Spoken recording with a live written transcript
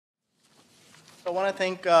I want to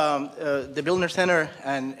thank the Bildner Center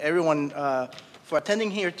and everyone for attending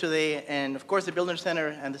here today, and of course the Bildner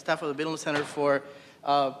Center and the staff of the Bildner Center for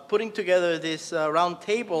putting together this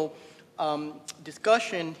roundtable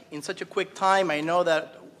discussion in such a quick time. I know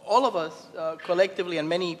that all of us collectively and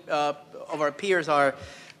many of our peers are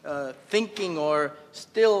thinking or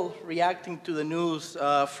still reacting to the news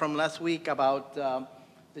from last week about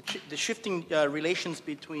the shifting relations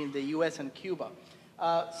between the US and Cuba.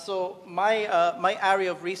 So my area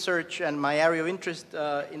of research and my area of interest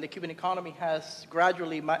in the Cuban economy has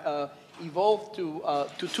gradually evolved to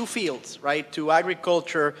two fields, right? To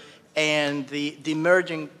agriculture and the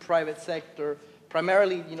emerging private sector,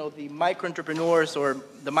 primarily, the micro entrepreneurs or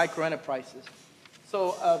the micro enterprises.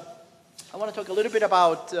 So I want to talk a little bit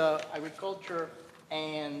about agriculture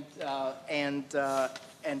and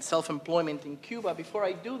self-employment in Cuba. Before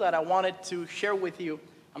I do that, I wanted to share with you.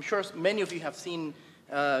 I'm sure many of you have seen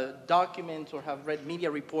documents or have read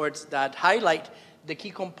media reports that highlight the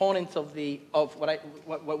key components of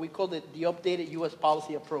what we call the updated U.S.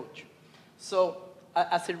 policy approach. So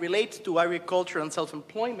as it relates to agriculture and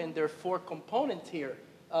self-employment, there are four components here.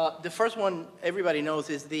 The first one everybody knows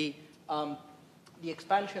is the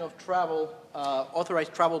expansion of travel,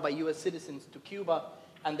 authorized travel by U.S. citizens to Cuba,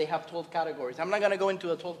 and they have 12 categories. I'm not going to go into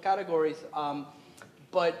the 12 categories,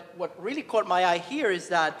 but what really caught my eye here is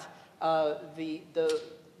that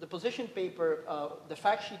the position paper, the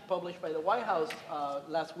fact sheet published by the White House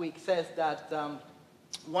last week says that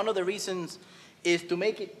one of the reasons is to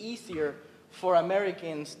make it easier for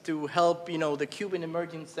Americans to help, the Cuban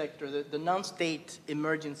emerging sector, the non-state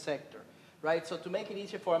emerging sector, right? So to make it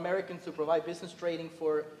easier for Americans to provide business training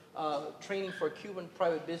for Cuban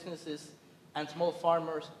private businesses and small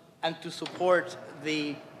farmers, and to support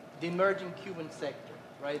the emerging Cuban sector,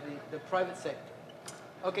 right? The private sector.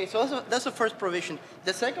 Okay, so that's the first provision.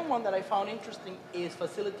 The second one that I found interesting is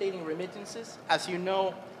facilitating remittances. As you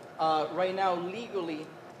know, right now, legally,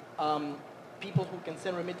 people who can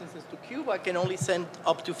send remittances to Cuba can only send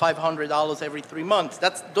up to $500 every 3 months.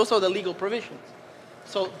 Those are the legal provisions.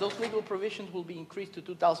 So those legal provisions will be increased to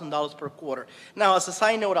 $2,000 per quarter. Now, as a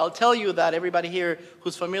side note, I'll tell you that everybody here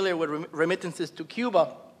who's familiar with remittances to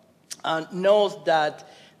Cuba knows that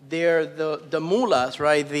they're the mulas,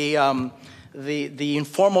 right? The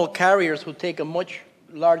informal carriers who take a much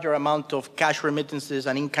larger amount of cash remittances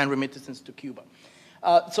and in-kind remittances to Cuba.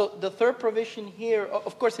 So the third provision here,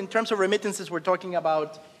 of course, in terms of remittances, we're talking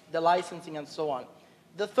about the licensing and so on.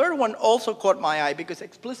 The third one also caught my eye because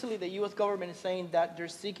explicitly the U.S. government is saying that they're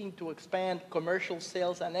seeking to expand commercial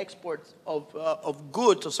sales and exports of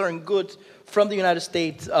goods, or certain goods, from the United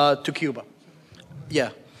States to Cuba. Yeah.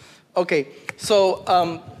 Okay. So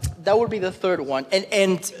that would be the third one.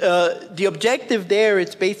 And the objective there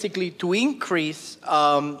is basically to increase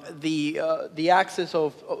the access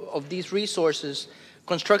of these resources,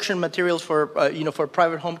 construction materials for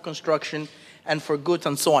private home construction, and for goods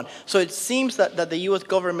and so on. So it seems that the U.S.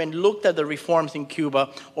 government looked at the reforms in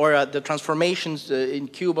Cuba, or the transformations in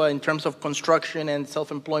Cuba in terms of construction and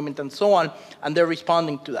self-employment and so on, and they're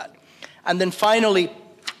responding to that. And then finally,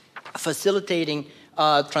 facilitating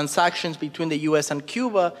transactions between the U.S. and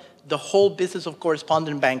Cuba, the whole business of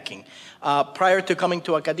correspondent banking. Prior to coming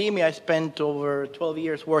to academia, I spent over 12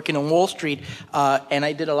 years working on Wall Street, and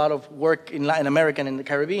I did a lot of work in Latin America and in the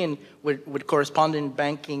Caribbean with correspondent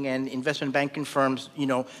banking and investment banking firms,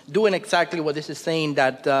 doing exactly what this is saying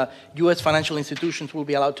that U.S. financial institutions will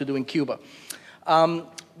be allowed to do in Cuba. A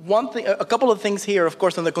couple of things here, of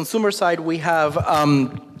course, on the consumer side, we have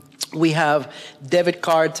debit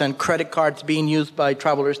cards and credit cards being used by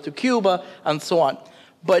travelers to Cuba and so on.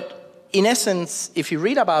 But in essence, if you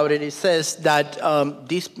read about it, it says that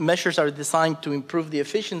these measures are designed to improve the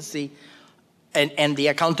efficiency and the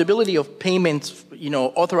accountability of payments,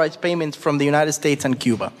 authorized payments from the United States and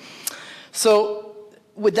Cuba. So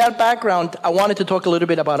with that background, I wanted to talk a little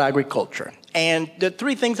bit about agriculture. And the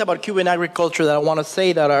three things about Cuban agriculture that I want to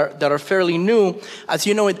say that are fairly new. As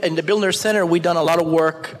you know, in the Bildner Center, we've done a lot of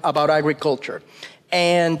work about agriculture.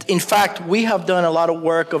 And in fact, we have done a lot of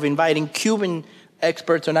work of inviting Cuban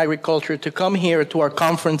experts on agriculture to come here to our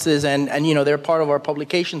conferences, and they're part of our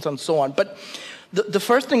publications and so on. But the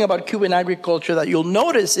first thing about Cuban agriculture that you'll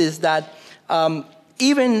notice is that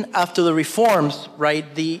even after the reforms, right,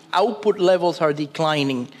 the output levels are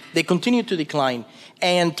declining. They continue to decline.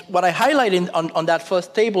 And what I highlighted on that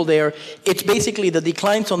first table there, it's basically the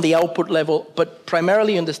declines on the output level, but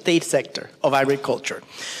primarily in the state sector of agriculture.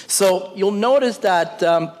 So you'll notice that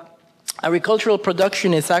agricultural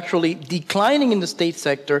production is actually declining in the state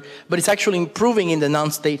sector, but it's actually improving in the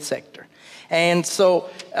non-state sector. And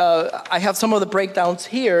so I have some of the breakdowns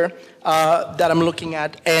here that I'm looking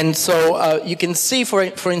at. And so you can see,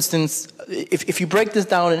 for instance, if you break this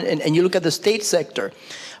down and you look at the state sector,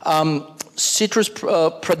 citrus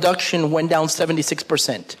production went down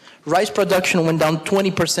 76%. Rice production went down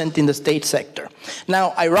 20% in the state sector.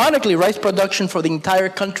 Now, ironically, rice production for the entire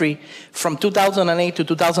country from 2008 to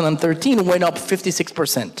 2013 went up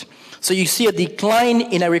 56%. So you see a decline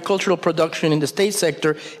in agricultural production in the state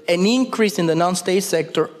sector, an increase in the non-state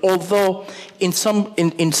sector, although in some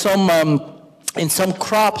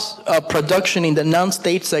crops, production in the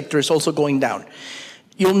non-state sector is also going down.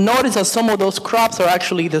 You'll notice that some of those crops are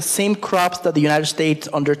actually the same crops that the United States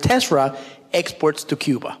under TESRA exports to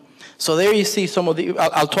Cuba. So there you see some of the,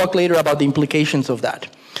 I'll talk later about the implications of that.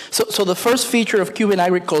 So the first feature of Cuban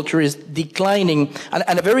agriculture is declining,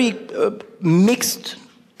 and a very mixed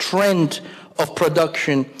trend of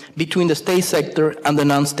production between the state sector and the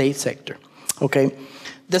non-state sector, okay?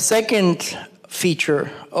 The second feature,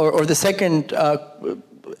 or the second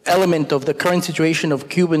element of the current situation of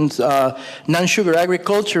Cubans' non-sugar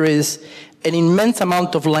agriculture is an immense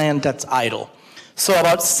amount of land that's idle. So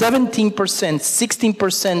about 17%,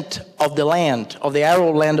 16% of the land, of the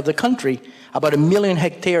arable land of the country, about 1 million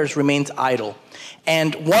hectares remains idle.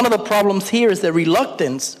 And one of the problems here is the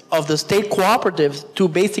reluctance of the state cooperatives to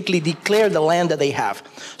basically declare the land that they have.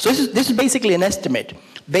 So this is basically an estimate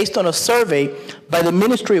based on a survey by the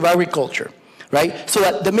Ministry of Agriculture, right? So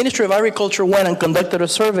that the Ministry of Agriculture went and conducted a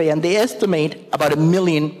survey, and they estimate about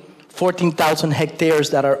 1,014,000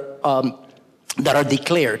 hectares that are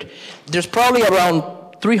declared. There's probably around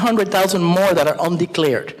 300,000 more that are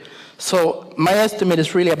undeclared. So my estimate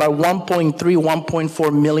is really about 1.3,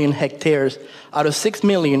 1.4 million hectares out of 6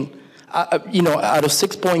 million, out of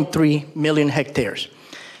 6.3 million hectares.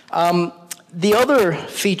 The other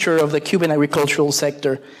feature of the Cuban agricultural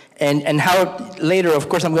sector, and how later, of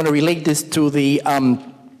course, I'm going to relate this to the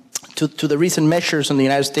recent measures in the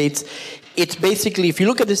United States. It's basically, if you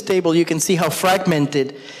look at this table, you can see how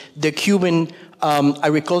fragmented the Cuban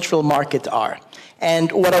agricultural markets are.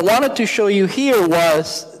 And what I wanted to show you here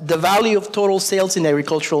was the value of total sales in the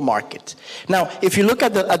agricultural market. Now, if you look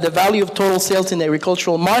at the value of total sales in the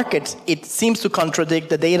agricultural markets, it seems to contradict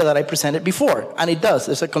the data that I presented before. And it does.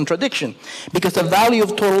 There's a contradiction. Because the value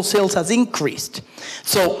of total sales has increased.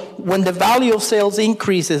 So when the value of sales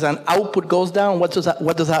increases and output goes down, what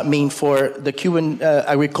does that mean for the Cuban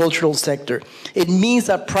agricultural sector? It means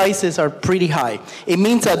that prices are pretty high. It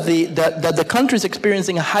means that the country is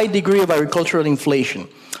experiencing a high degree of agricultural inflation.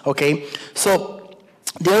 Okay? So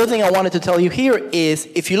the other thing I wanted to tell you here is,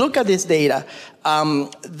 if you look at this data,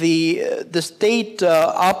 the state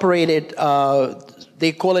operated,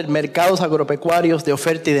 they call it mercados agropecuarios de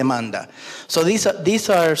oferta y demanda. So these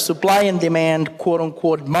are supply and demand, quote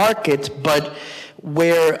unquote, markets, but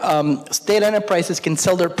where state enterprises can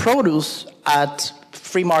sell their produce at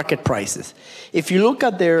free market prices. If you look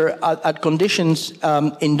at at conditions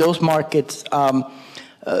in those markets,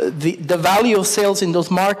 the value of sales in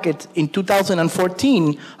those markets in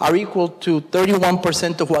 2014 are equal to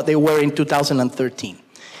 31% of what they were in 2013.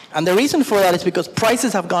 And the reason for that is because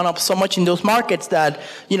prices have gone up so much in those markets that,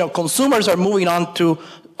 consumers are moving on to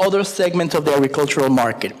other segments of the agricultural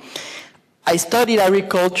market. I studied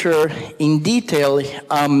agriculture in detail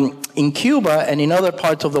in Cuba and in other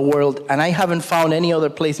parts of the world, and I haven't found any other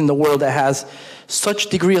place in the world that has such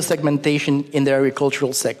degree of segmentation in the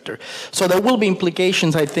agricultural sector. So there will be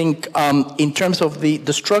implications, I think, in terms of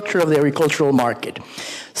the structure of the agricultural market.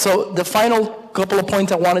 So the final couple of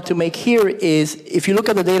points I wanted to make here is, if you look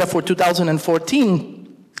at the data for 2014,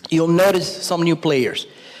 you'll notice some new players.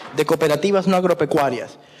 The cooperativas no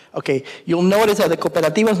agropecuarias. Okay, you'll notice that the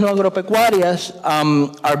cooperativas no agropecuarias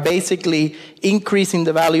are basically increasing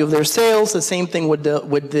the value of their sales. The same thing with the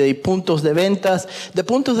puntos de ventas. The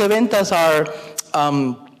puntos de ventas are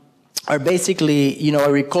basically,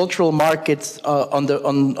 agricultural markets on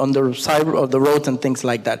the side of the roads and things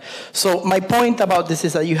like that. So my point about this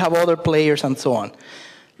is that you have other players and so on.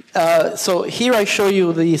 So here I show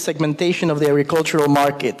you the segmentation of the agricultural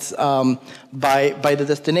markets by the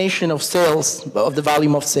destination of sales, of the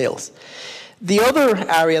volume of sales. The other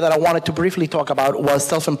area that I wanted to briefly talk about was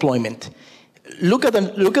self-employment. Look at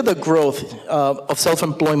the growth of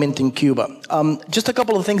self-employment in Cuba. Just a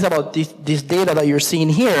couple of things about this data that you're seeing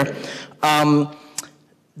here.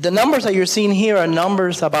 The numbers that you're seeing here are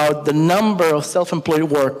numbers about the number of self-employed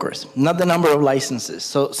workers, not the number of licenses.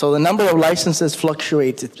 So the number of licenses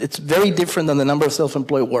fluctuates. It's very different than the number of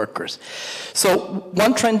self-employed workers. So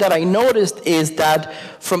one trend that I noticed is that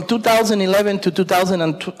from 2011 to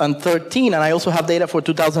 2013, and I also have data for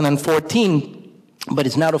 2014, but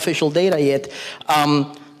it's not official data yet,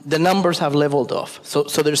 the numbers have leveled off. So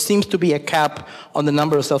there seems to be a cap on the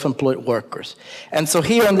number of self-employed workers. And so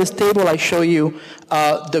here on this table, I show you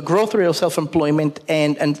the growth rate of self-employment,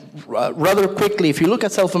 and rather quickly, if you look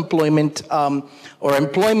at self-employment or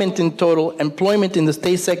employment in total, employment in the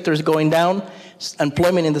state sector is going down,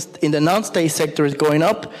 employment in the non-state sector is going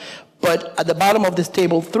up. But at the bottom of this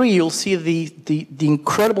table 3, you'll see the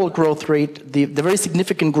incredible growth rate, the very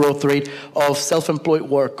significant growth rate of self-employed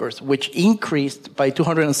workers, which increased by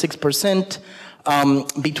 206%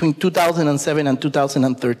 between 2007 and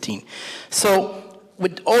 2013. So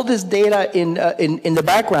with all this data in the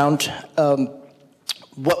background,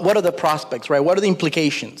 what are the prospects, right? What are the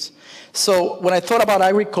implications? So when I thought about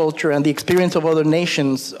agriculture and the experience of other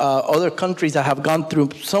nations, other countries that have gone through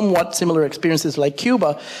somewhat similar experiences like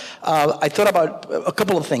Cuba, I thought about a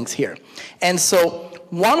couple of things here. And so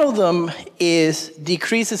one of them is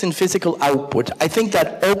decreases in physical output. I think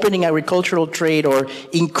that opening agricultural trade or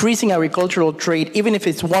increasing agricultural trade, even if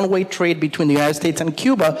it's one-way trade between the United States and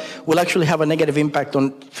Cuba, will actually have a negative impact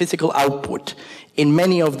on physical output in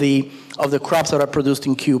many of the crops that are produced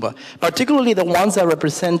in Cuba, particularly the ones that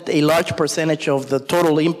represent a large percentage of the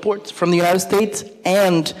total imports from the United States,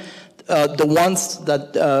 and the ones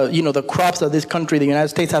that, the crops that this country, the United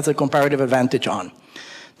States, has a comparative advantage on.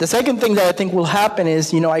 The second thing that I think will happen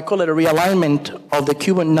is, I call it a realignment of the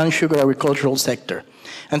Cuban non-sugar agricultural sector.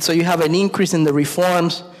 And so you have an increase in the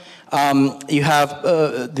reforms, you have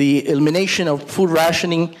the elimination of food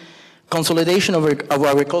rationing, consolidation of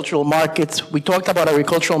agricultural markets. We talked about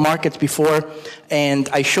agricultural markets before, and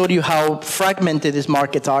I showed you how fragmented these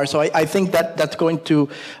markets are. So I think that that's going to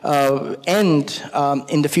end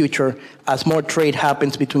in the future as more trade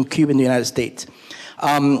happens between Cuba and the United States.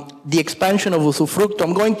 The expansion of usufructo,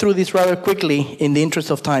 I'm going through this rather quickly in the interest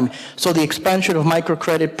of time. So the expansion of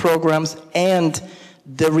microcredit programs and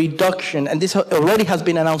the reduction, and this already has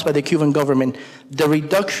been announced by the Cuban government, the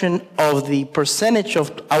reduction of the percentage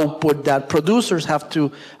of output that producers have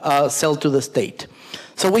to sell to the state.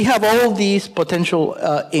 So we have all these potential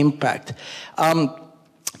impact.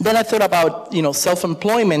 Then I thought about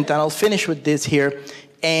self-employment, and I'll finish with this here.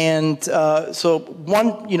 And so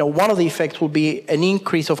one of the effects will be an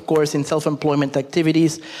increase, of course, in self-employment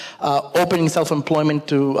activities, opening self-employment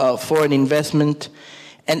to foreign investment.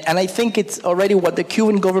 And I think it's already what the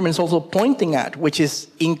Cuban government is also pointing at, which is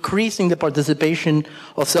increasing the participation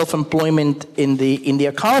of self-employment in the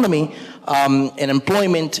economy, and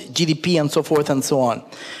employment, GDP, and so forth and so on.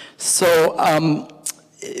 So,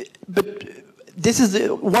 but this is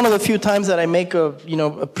one of the few times that I make a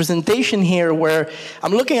presentation here where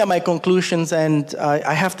I'm looking at my conclusions, and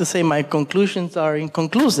I have to say my conclusions are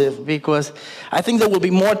inconclusive, because I think there will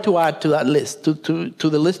be more to add to that list, to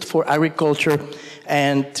the list for agriculture,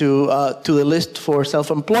 and to the list for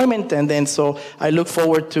self-employment. And then so I look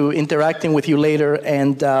forward to interacting with you later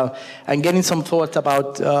and getting some thoughts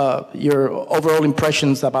about your overall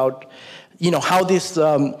impressions about how these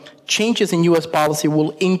changes in U.S. policy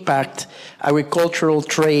will impact agricultural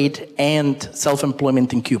trade and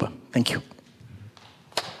self-employment in Cuba. Thank you.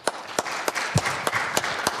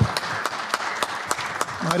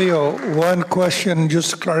 Mario, one question,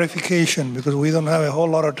 just clarification, because we don't have a whole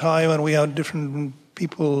lot of time and we have different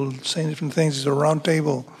people saying different things. It's a round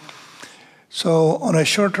table. So on a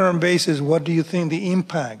short-term basis, what do you think the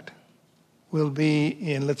impact will be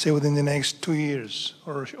in, let's say, within the next 2 years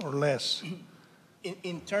or less?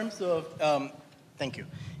 In terms of, thank you.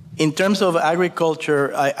 In terms of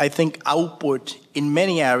agriculture, I think output in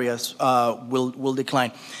many areas will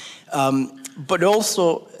decline. But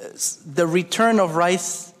also the return of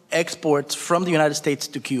rice exports from the United States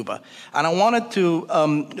to Cuba. And I wanted to,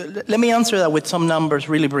 let me answer that with some numbers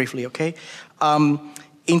really briefly, okay?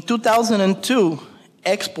 In 2002,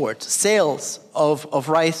 sales of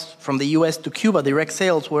rice from the US to Cuba, direct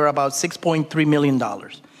sales, were about $6.3 million.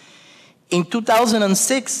 In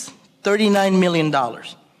 2006, $39 million.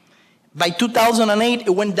 By 2008, it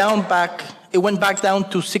went back down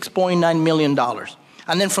to $6.9 million.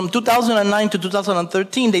 And then from 2009 to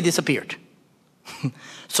 2013, they disappeared.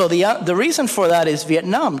 So the reason for that is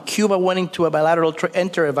Vietnam. Cuba went into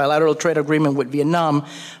enter a bilateral trade agreement with Vietnam,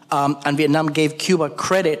 and Vietnam gave Cuba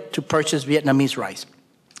credit to purchase Vietnamese rice.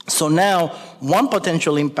 So now, one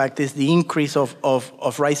potential impact is the increase of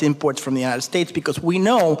rice imports from the United States, because we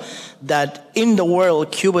know that in the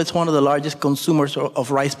world, Cuba is one of the largest consumers of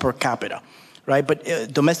rice per capita, right?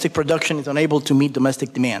 But domestic production is unable to meet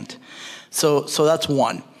domestic demand. So that's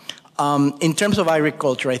one. In terms of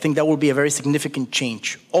agriculture, I think that will be a very significant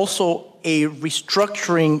change. Also, a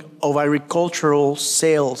restructuring of agricultural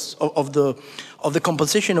sales, of the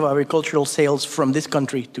composition of agricultural sales from this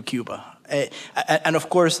country to Cuba. And of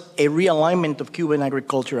course, a realignment of Cuban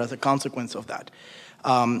agriculture as a consequence of that.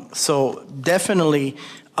 So definitely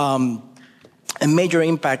a major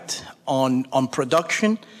impact on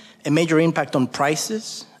production, a major impact on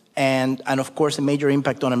prices, and of course a major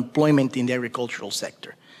impact on employment in the agricultural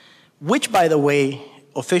sector. Which, by the way,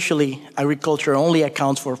 officially, agriculture only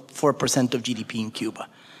accounts for 4% of GDP in Cuba.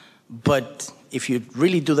 But if you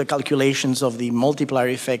really do the calculations of the multiplier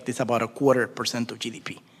effect, it's about 0.25% of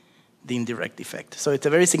GDP, the indirect effect. So it's a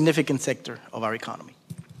very significant sector of our economy.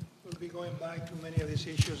 We'll be going back to many of these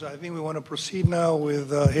issues. I think we want to proceed now with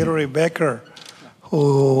Hilary Becker,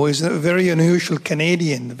 who is a very unusual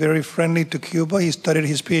Canadian, very friendly to Cuba. He studied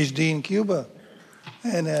his PhD in Cuba.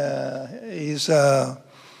 And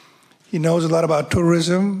he knows a lot about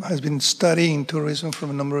tourism, has been studying tourism for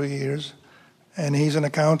a number of years, and he's an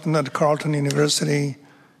accountant at Carleton University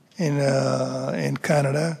in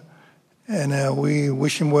Canada. And we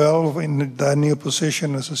wish him well in that new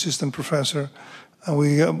position as assistant professor. And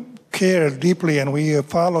we care deeply, and we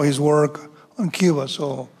follow his work on Cuba.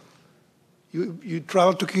 So you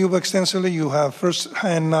travel to Cuba extensively, you have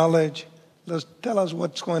first-hand knowledge. Tell us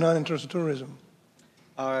what's going on in terms of tourism.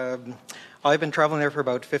 I've been traveling there for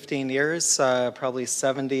about 15 years, probably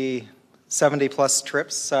 70 plus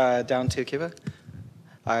trips down to Cuba.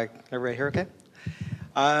 Everybody here okay?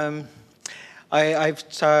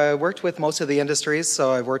 I've worked with most of the industries,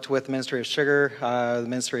 so I've worked with the Ministry of Sugar, the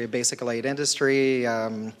Ministry of Basic Light Industry,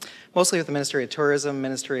 mostly with the Ministry of Tourism,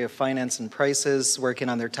 Ministry of Finance and Prices, working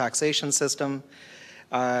on their taxation system.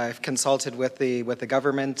 I've consulted with the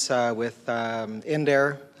government, with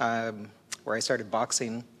INDAIR, where I started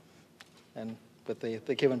boxing, and with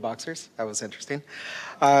the Cuban boxers. That was interesting.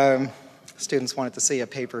 Students wanted to see a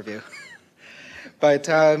pay-per-view. But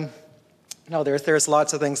no, there's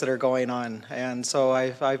lots of things that are going on, and so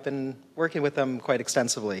I've been working with them quite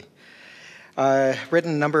extensively.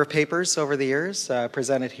 Written a number of papers over the years,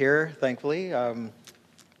 presented here, thankfully, to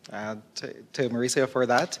Mauricio for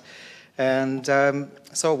that. And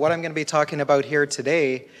so what I'm going to be talking about here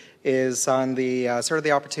today is on the sort of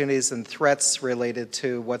the opportunities and threats related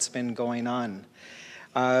to what's been going on.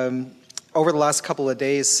 Over the last couple of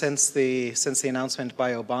days since the announcement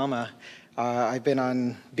by Obama, I've been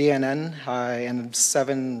on BNN and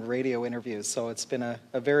 7 radio interviews, so it's been a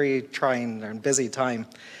very trying and busy time.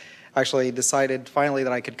 Actually decided finally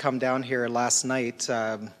that I could come down here last night,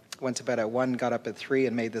 went to bed at 1, got up at 3,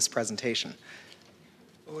 and made this presentation.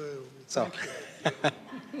 Well, so.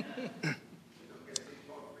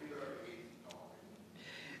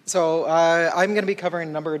 So I'm going to be covering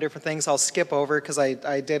a number of different things. I'll skip over because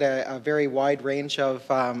I did a very wide range of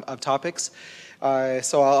topics.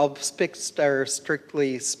 So I'll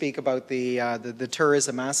strictly speak about the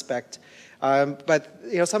tourism aspect. But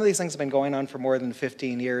you know, some of these things have been going on for more than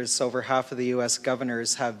 15 years. Over half of the U.S.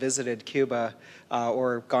 governors have visited Cuba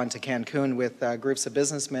or gone to Cancun with groups of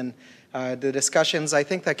businessmen. The discussions, I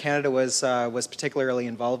think that Canada was particularly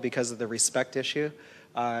involved because of the respect issue.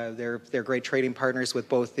 They're great trading partners with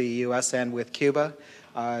both the U.S. and with Cuba.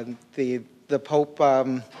 The Pope,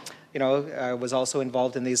 was also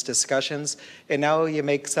involved in these discussions. And now you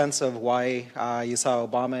make sense of why you saw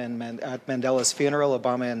Obama at Mandela's funeral,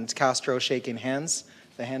 Obama and Castro shaking hands.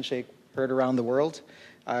 The handshake heard around the world,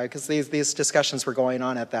 because these discussions were going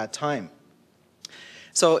on at that time.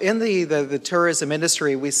 So in the tourism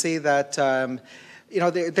industry, we see that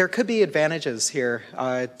there could be advantages here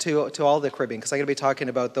to all the Caribbean, because I'm going to be talking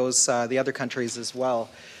about those the other countries as well,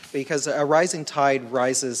 because a rising tide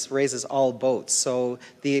raises all boats. So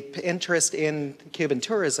the interest in Cuban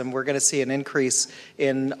tourism, we're going to see an increase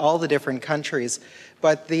in all the different countries.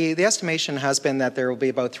 But the estimation has been that there will be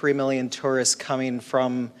about 3 million tourists coming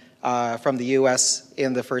from the U.S.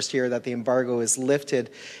 in the first year that the embargo is lifted.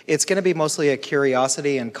 It's going to be mostly a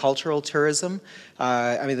curiosity and cultural tourism.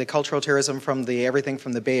 The cultural tourism from everything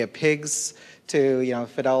from the Bay of Pigs to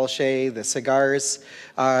Fidel Shea, the cigars.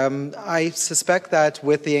 I suspect that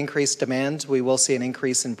with the increased demand, we will see an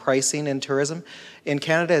increase in pricing in tourism. In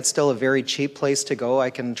Canada, it's still a very cheap place to go. I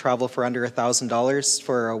can travel for under $1,000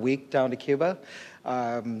 for a week down to Cuba.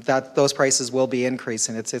 Those prices will be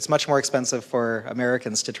increasing. It's much more expensive for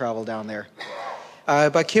Americans to travel down there.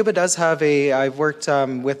 But Cuba does have I've worked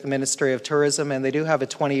with the Ministry of Tourism, and they do have a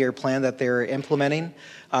 20-year plan that they're implementing.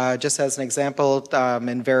 Just as an example,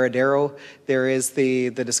 in Veradero, there is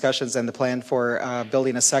the discussions and the plan for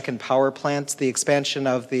building a second power plant, the expansion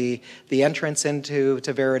of the entrance into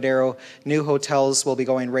Veradero. New hotels will be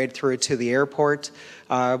going right through to the airport,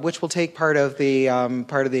 which will take part of the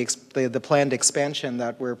planned expansion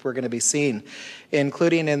that we're going to be seeing,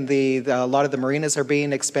 including in a lot of the marinas are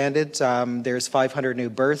being expanded. There's 500 new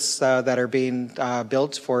berths that are being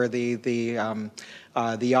built for the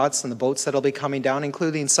yachts and the boats that'll be coming down,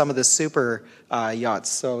 including some of the super yachts,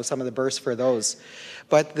 so some of the berths for those.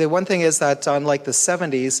 But the one thing is that unlike the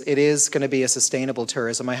 70s, it is going to be a sustainable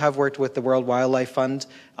tourism. I have worked with the World Wildlife Fund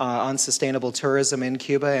on sustainable tourism in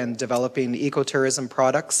Cuba and developing ecotourism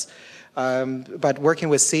products. But working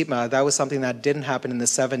with SEPMA, that was something that didn't happen in the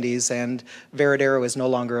 70s, and Veradero is no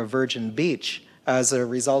longer a virgin beach as a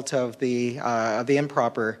result of the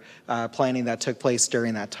improper planning that took place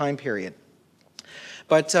during that time period.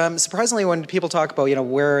 But surprisingly, when people talk about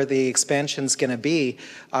where the expansion's going to be,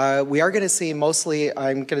 we are going to see mostly.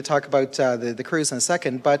 I'm going to talk about the cruise in a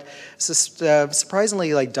second, but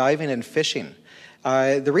surprisingly, like diving and fishing.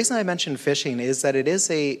 The reason I mention fishing is that it is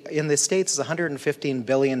in the States, it's a $115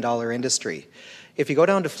 billion industry. If you go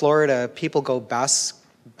down to Florida, people go bass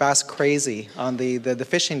crazy on the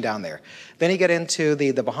fishing down there. Then you get into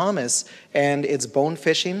the Bahamas, and it's bone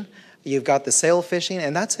fishing. You've got the sail fishing,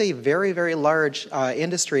 and that's a very, very large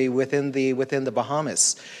industry within the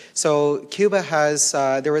Bahamas. So Cuba has,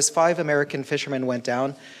 there was 5 American fishermen went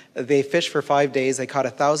down. They fished for 5 days. They caught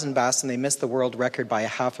 1,000 bass, and they missed the world record by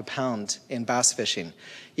 ½ a pound in bass fishing.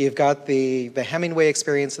 You've got the Hemingway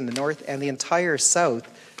experience in the north, and the entire south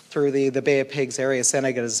through the Bay of Pigs area,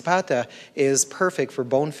 Cienega de Zapata, is perfect for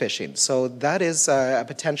bone fishing. So that is a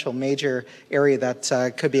potential major area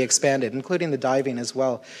that could be expanded, including the diving as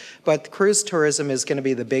well. But cruise tourism is going to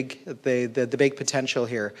be the big potential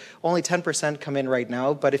here. Only 10% come in right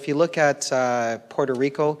now, but if you look at Puerto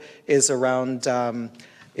Rico is around a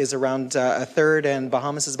third, and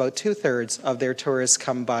Bahamas is about 2/3 of their tourists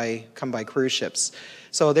come by cruise ships.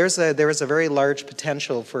 So there is a very large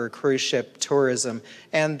potential for cruise ship tourism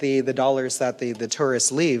and the dollars that the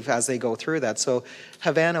tourists leave as they go through that. So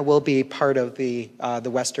Havana will be part of the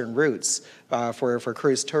western routes for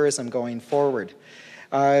cruise tourism going forward.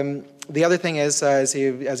 The other thing is, as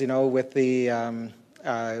you know, with the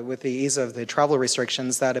ease of the travel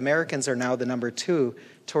restrictions, that Americans are now the #2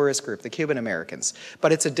 tourist group, the Cuban Americans.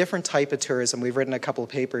 But it's a different type of tourism. We've written a couple of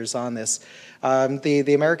papers on this.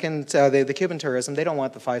 The Cuban tourism, they don't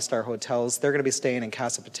want the 5-star hotels. They're going to be staying in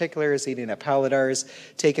Casa Particulars, eating at Paladars,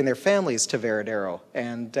 taking their families to Veradero,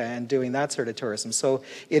 and doing that sort of tourism. So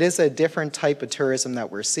it is a different type of tourism that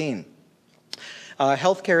we're seeing.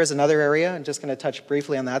 Healthcare is another area. I'm just going to touch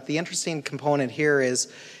briefly on that. The interesting component here is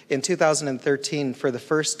in 2013, for the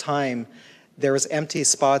first time, there was empty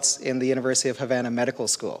spots in the University of Havana Medical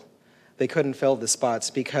School. They couldn't fill the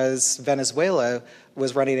spots because Venezuela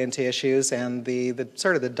was running into issues, and the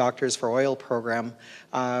Doctors for Oil program,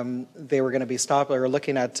 they were going to be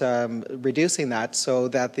looking at reducing that so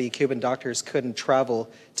that the Cuban doctors couldn't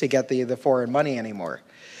travel to get the foreign money anymore.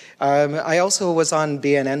 I also was on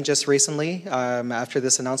BNN just recently after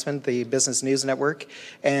this announcement, the Business News Network,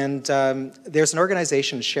 and there's an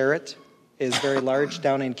organization, Share It, is very large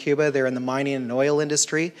down in Cuba. They're in the mining and oil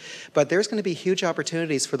industry, but there's going to be huge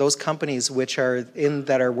opportunities for those companies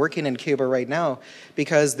that are working in Cuba right now,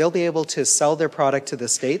 because they'll be able to sell their product to the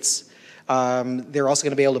States. They're also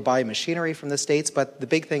going to be able to buy machinery from the States, but the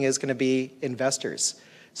big thing is going to be investors.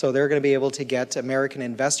 So they're going to be able to get American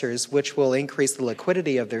investors, which will increase the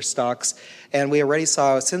liquidity of their stocks. And we already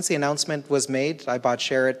saw, since the announcement was made, I bought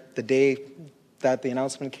Share It the day that the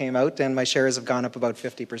announcement came out, and my shares have gone up about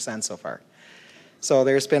 50% so far. So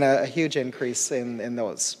there's been a huge increase in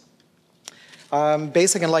those.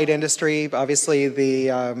 Basic and light industry, obviously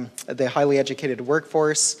the highly educated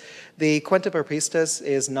workforce. The Cuentapropistas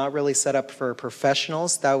is not really set up for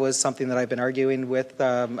professionals. That was something that I've been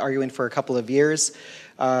arguing for a couple of years.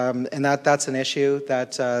 And that's an issue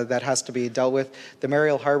that has to be dealt with. The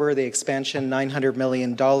Mariel Harbor, the expansion, $900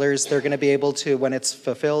 million. They're going to be able to, when it's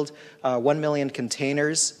fulfilled, 1 million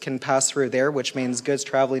containers can pass through there, which means goods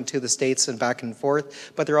traveling to the States and back and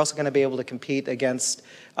forth. But they're also going to be able to compete against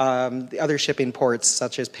the other shipping ports,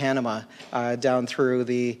 such as Panama, down through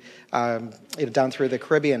the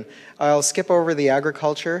Caribbean. I'll skip over the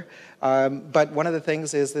agriculture. But one of the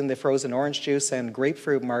things is in the frozen orange juice and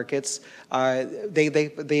grapefruit markets,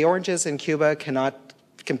 the oranges in Cuba cannot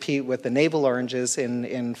compete with the navel oranges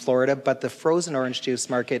in Florida, but the frozen orange juice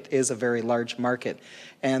market is a very large market.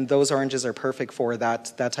 And those oranges are perfect for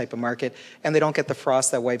that type of market. And they don't get the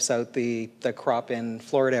frost that wipes out the crop in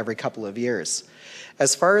Florida every couple of years.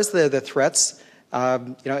 As far as the threats,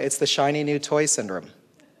 it's the shiny new toy syndrome.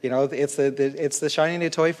 It's the shiny new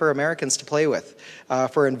toy for Americans to play with.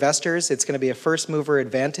 For investors, it's going to be a first mover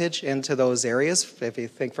advantage into those areas, if you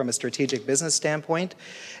think from a strategic business standpoint.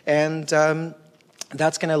 And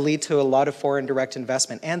that's going to lead to a lot of foreign direct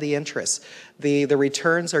investment and the interest. The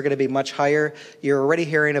returns are going to be much higher. You're already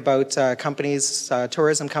hearing about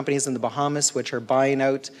tourism companies in the Bahamas, which are buying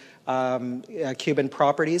out Cuban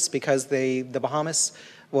properties because the Bahamas,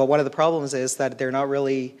 well, one of the problems is that they're not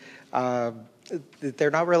really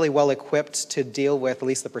well equipped to deal with, at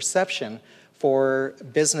least the perception, for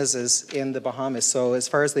businesses in the Bahamas. So as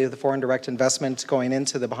far as the foreign direct investment going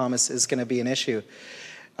into the Bahamas is going to be an issue.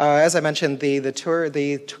 As I mentioned,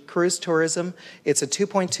 the cruise tourism, it's a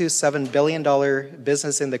 $2.27 billion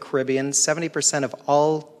business in the Caribbean. 70% of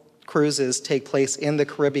all cruises take place in the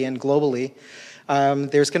Caribbean globally.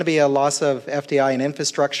 There's going to be a loss of FDI and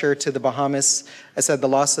infrastructure to the Bahamas. I said the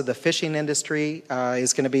loss of the fishing industry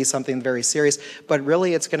is going to be something very serious, but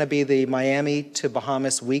really it's going to be the Miami to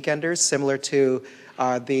Bahamas weekenders, similar to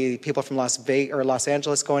the people from Los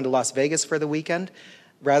Angeles going to Las Vegas for the weekend.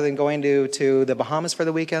 Rather than going to the Bahamas for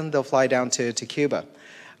the weekend, they'll fly down to Cuba.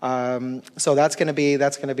 So that's going to be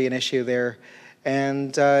an issue there.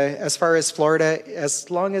 And as far as Florida,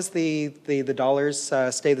 as long as the dollars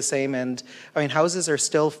stay the same, and houses are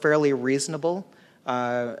still fairly reasonable.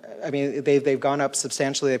 They've gone up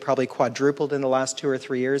substantially. They probably quadrupled in the last 2 or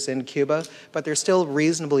 3 years in Cuba, but they're still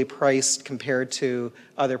reasonably priced compared to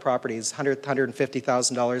other properties,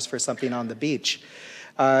 $150,000 for something on the beach.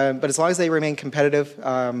 But as long as they remain competitive,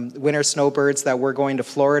 winter snowbirds that were going to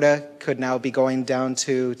Florida could now be going down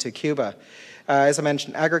to Cuba. As I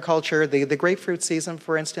mentioned, agriculture, the grapefruit season,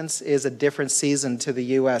 for instance, is a different season to the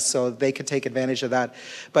U.S., so they could take advantage of that.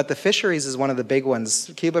 But the fisheries is one of the big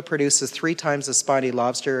ones. Cuba produces 3 times the spiny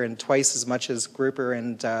lobster and twice as much as grouper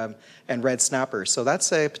and red snapper. So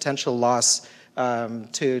that's a potential loss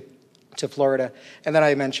to Florida. And then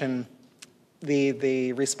I mentioned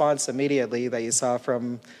the response immediately that you saw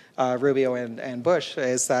from Rubio and Bush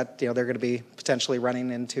is that they're going to be potentially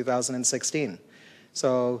running in 2016.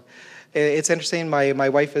 So it's interesting. My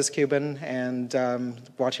wife is Cuban, and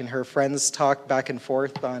watching her friends talk back and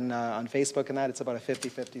forth on Facebook and that, it's about a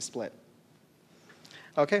 50-50 split.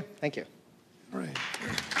 Okay, thank you. Right.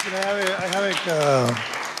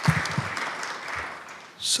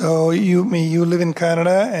 So you live in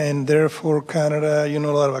Canada, and therefore Canada, you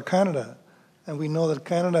know a lot about Canada. And we know that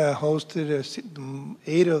Canada hosted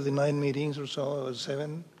 8 of the 9 meetings or so, or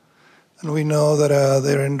 7. And we know that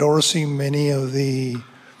they're endorsing many of the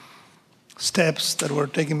steps that were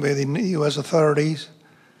taken by the U.S. authorities.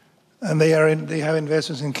 And they have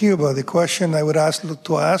investments in Cuba. The question I would ask you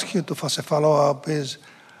to as a follow-up is,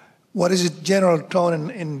 what is the general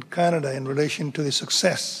tone in Canada in relation to the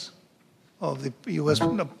success of the U.S.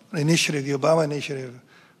 initiative, the Obama initiative?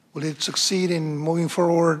 Will it succeed in moving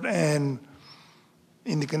forward and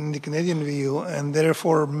in the Canadian view, and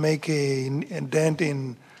therefore make a dent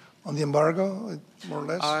on the embargo, more or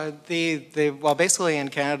less? Well, basically in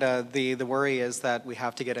Canada, the worry is that we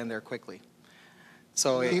have to get in there quickly.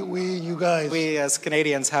 So we as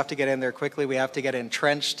Canadians have to get in there quickly. We have to get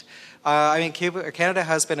entrenched. Canada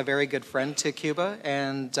has been a very good friend to Cuba,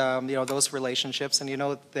 and those relationships, and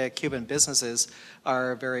the Cuban businesses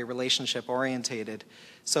are very relationship orientated.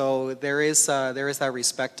 So there is that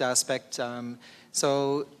respect aspect.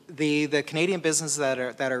 So the Canadian businesses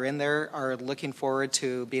that are in there are looking forward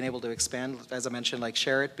to being able to expand, as I mentioned, like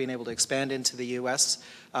Sherritt, being able to expand into the U.S.,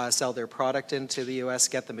 sell their product into the U.S.,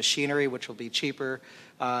 get the machinery, which will be cheaper,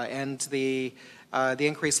 and the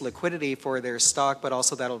increased liquidity for their stock, but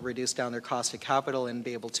also that'll reduce down their cost of capital and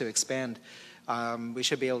be able to expand. We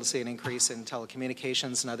should be able to see an increase in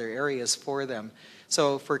telecommunications and other areas for them.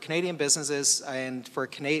 So for Canadian businesses, and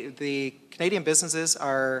the Canadian businesses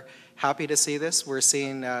are happy to see this. We're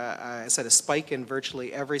seeing, a spike in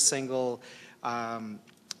virtually every single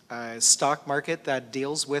stock market that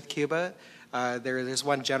deals with Cuba. There's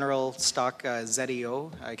one general stock,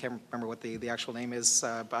 ZEO. I can't remember what the actual name is.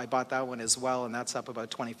 I bought that one as well, and that's up about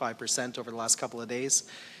 25% over the last couple of days.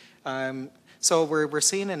 So we're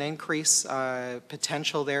seeing an increase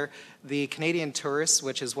potential there. The Canadian tourists,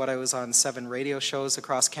 which is what I was on 7 radio shows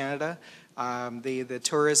across Canada, the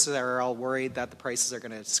tourists are all worried that the prices are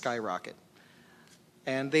going to skyrocket.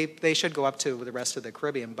 And they should go up to the rest of the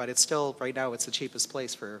Caribbean, but it's still, right now, it's the cheapest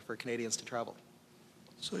place for Canadians to travel.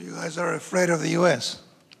 So you guys are afraid of the U.S.?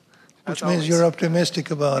 Which means you're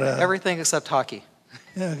optimistic about everything except hockey.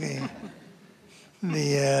 Okay.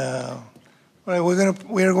 Well,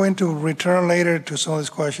 we are going to return later to some of these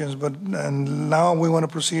questions, but and now we want to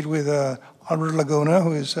proceed with Albert Laguna,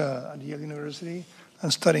 who is at Yale University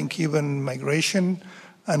and studying Cuban migration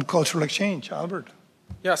and cultural exchange. Albert.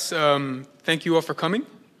 Yes, thank you all for coming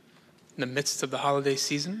in the midst of the holiday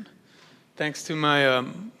season. Thanks to my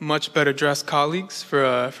much better dressed colleagues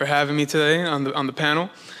for having me today on the panel.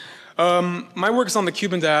 My work is on the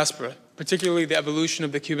Cuban diaspora, particularly the evolution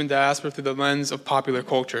of the Cuban diaspora through the lens of popular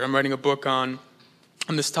culture. I'm writing a book on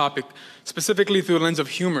this topic, specifically through the lens of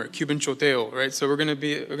humor, Cuban choteo, right? So we're going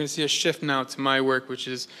to see a shift now to my work, which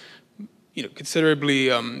is, considerably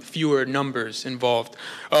fewer numbers involved.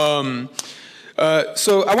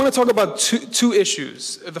 So I want to talk about two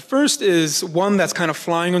issues. The first is one that's kind of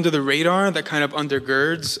flying under the radar, that kind of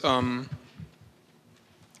undergirds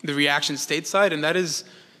the reaction stateside, and that is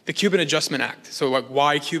the Cuban Adjustment Act. So like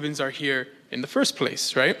why Cubans are here in the first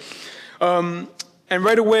place, right? And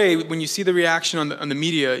right away, when you see the reaction on the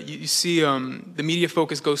media, you see the media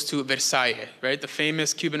focus goes to Versailles, right? The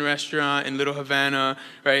famous Cuban restaurant in Little Havana,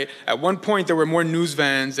 right? At one point, there were more news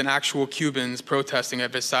vans than actual Cubans protesting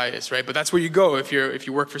at Versailles, right? But that's where you go if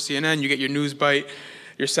you work for CNN. You get your news bite,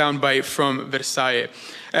 your sound bite from Versailles,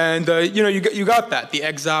 and you got that, the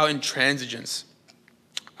exile intransigence.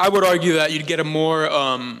 I would argue that you'd get a more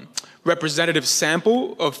representative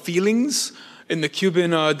sample of feelings in the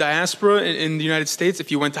Cuban diaspora in the United States if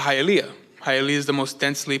you went to Hialeah. Hialeah is the most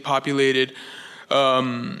densely populated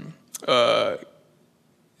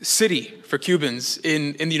city for Cubans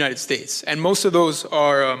in the United States. And most of those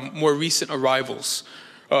are more recent arrivals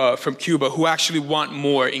from Cuba who actually want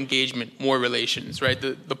more engagement, more relations, right?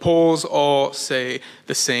 The polls all say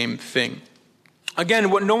the same thing. Again,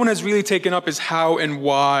 what no one has really taken up is how and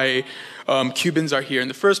why Cubans are here in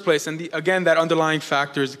the first place. And again, that underlying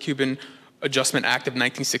factor is the Cuban Adjustment Act of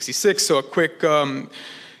 1966. So a quick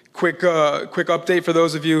update for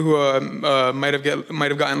those of you who might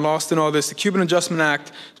have gotten lost in all this. The Cuban Adjustment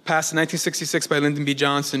Act passed in 1966 by Lyndon B.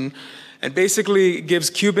 Johnson, and basically gives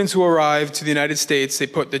Cubans who arrive to the United States, they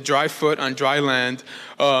put the dry foot on dry land,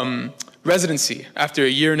 residency after a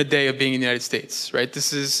year and a day of being in the United States, right?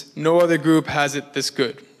 No other group has it this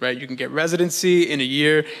good, right? You can get residency in a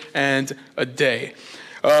year and a day.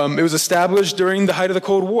 It was established during the height of the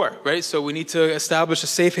Cold War, right? So we need to establish a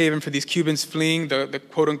safe haven for these Cubans fleeing the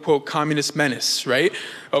quote-unquote communist menace, right,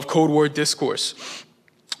 of Cold War discourse.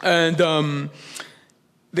 And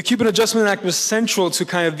the Cuban Adjustment Act was central to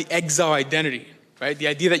kind of the exile identity, right? The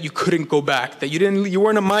idea that you couldn't go back, that you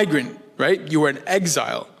weren't a migrant, right? You were an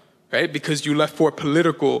exile, right? Because you left for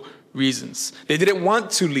political reasons. They didn't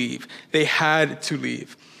want to leave. They had to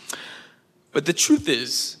leave. But the truth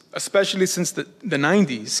is, especially since the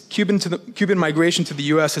 90s, Cuban migration to the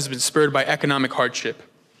US has been spurred by economic hardship.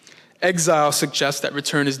 Exile suggests that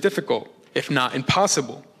return is difficult, if not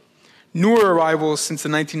impossible. Newer arrivals since the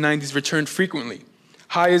 1990s returned frequently.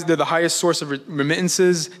 They're the highest source of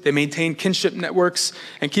remittances, they maintain kinship networks,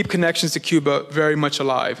 and keep connections to Cuba very much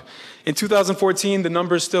alive. In 2014, the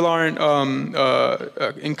numbers still aren't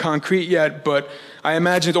in concrete yet, but I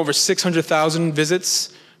imagine over 600,000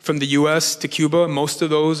 visits from the US to Cuba. Most of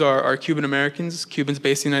those are Cuban Americans, Cubans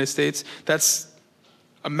based in the United States. That's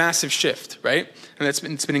a massive shift, right? And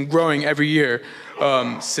it's been growing every year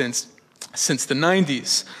since the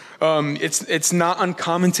 90s. It's not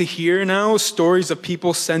uncommon to hear now stories of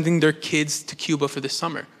people sending their kids to Cuba for the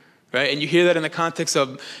summer, right? And you hear that in the context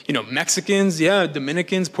of, Mexicans, yeah,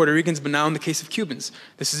 Dominicans, Puerto Ricans, but now in the case of Cubans.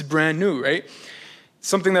 This is brand new, right?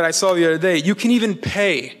 Something that I saw the other day, you can even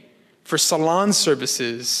pay for salon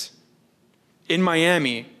services in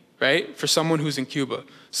Miami, right, for someone who's in Cuba.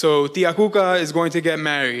 So Tia Cuca is going to get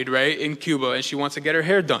married, right, in Cuba, and she wants to get her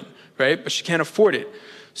hair done, right, but she can't afford it.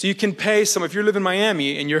 So you can pay if you live in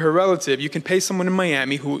Miami and you're her relative, you can pay someone in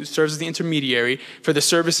Miami who serves as the intermediary for the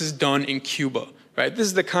services done in Cuba, right? This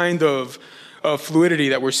is the kind of fluidity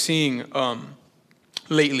that we're seeing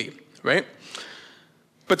lately, right?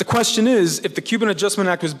 But the question is, if the Cuban Adjustment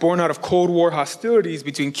Act was born out of Cold War hostilities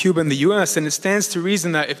between Cuba and the US, then it stands to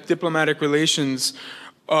reason that if diplomatic relations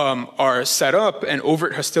are set up and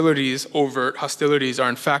overt hostilities are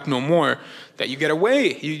in fact no more, that you get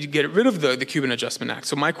away, you get rid of the Cuban Adjustment Act.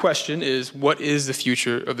 So my question is, what is the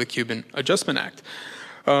future of the Cuban Adjustment Act?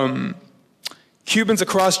 Cubans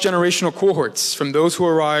across generational cohorts, from those who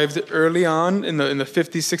arrived early on in the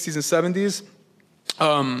 50s, 60s, and 70s,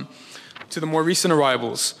 to the more recent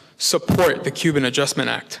arrivals, support the Cuban Adjustment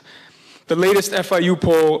Act. The latest FIU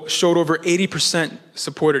poll showed over 80%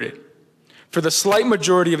 supported it. For the slight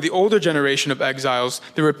majority of the older generation of exiles,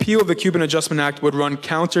 the repeal of the Cuban Adjustment Act would run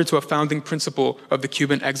counter to a founding principle of the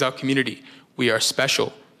Cuban exile community. We are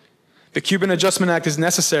special. The Cuban Adjustment Act is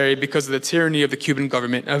necessary because of the tyranny of the Cuban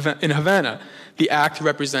government in Havana. The act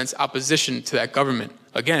represents opposition to that government.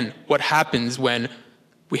 Again, what happens when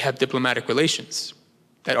we have diplomatic relations?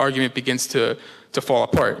 That argument begins to fall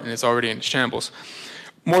apart, and it's already in shambles.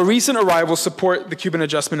 More recent arrivals support the Cuban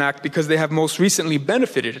Adjustment Act because they have most recently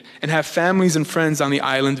benefited and have families and friends on the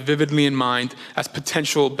island vividly in mind as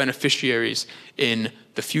potential beneficiaries in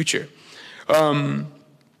the future.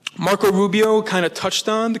 Marco Rubio kind of touched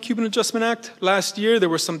on the Cuban Adjustment Act last year. There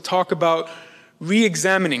was some talk about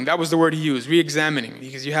re-examining, that was the word he used, re-examining,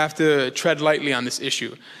 because you have to tread lightly on this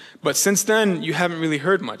issue. But since then, you haven't really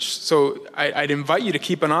heard much. So I'd invite you to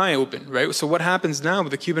keep an eye open, right? So what happens now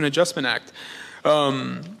with the Cuban Adjustment Act?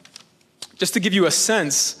 Just to give you a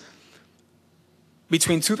sense,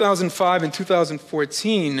 between 2005 and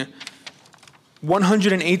 2014,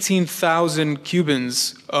 118,000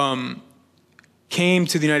 Cubans came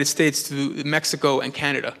to the United States, to Mexico and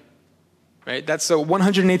Canada. Right? That's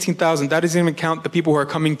 118,000. That doesn't even count the people who are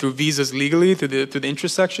coming through visas legally through the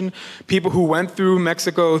intersection. People who went through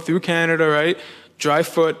Mexico, through Canada, right? Dry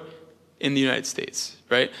foot in the United States,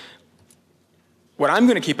 right? What I'm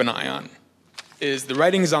going to keep an eye on is the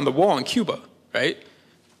writing is on the wall in Cuba, right?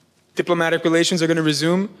 Diplomatic relations are going to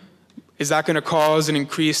resume. Is that going to cause an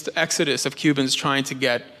increased exodus of Cubans trying to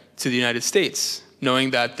get to the United States, knowing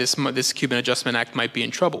that this Cuban Adjustment Act might be in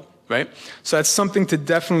trouble, right? So that's something to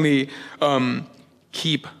definitely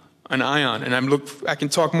keep an eye on. And I can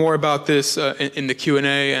talk more about this in the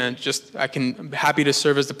Q&A, and I'm happy to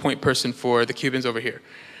serve as the point person for the Cubans over here,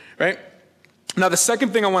 right? Now, the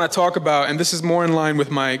second thing I want to talk about, and this is more in line with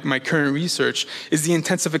my current research, is the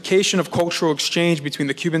intensification of cultural exchange between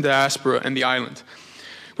the Cuban diaspora and the island.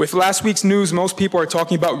 With last week's news, most people are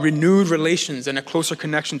talking about renewed relations and a closer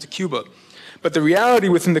connection to Cuba. But the reality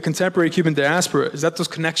within the contemporary Cuban diaspora is that those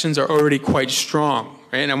connections are already quite strong,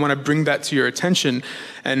 right? And I want to bring that to your attention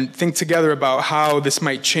and think together about how this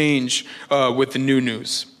might change with the new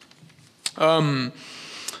news.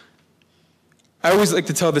 I always like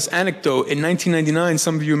to tell this anecdote. In 1999,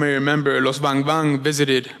 some of you may remember, Los Bang Bang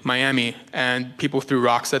visited Miami, and people threw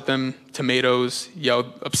rocks at them, tomatoes,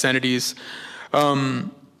 yelled obscenities.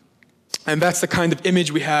 And that's the kind of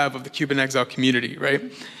image we have of the Cuban exile community, right?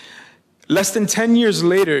 Less than 10 years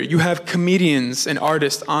later, you have comedians and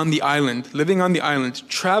artists on the island, living on the island,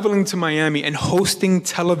 traveling to Miami and hosting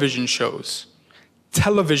television shows.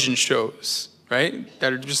 Television shows, right?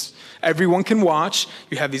 That are just, everyone can watch.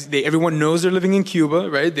 You have these, everyone knows they're living in Cuba,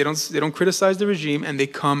 right? They don't criticize the regime, and they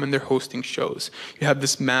come and they're hosting shows. You have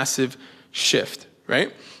this massive shift,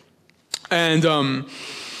 right? And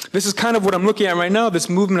this is kind of what I'm looking at right now, this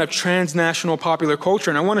movement of transnational popular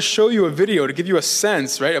culture. And I want to show you a video to give you a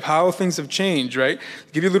sense, right, of how things have changed, right?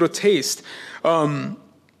 Give you a little taste. The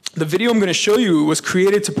video I'm going to show you was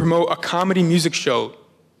created to promote a comedy music show,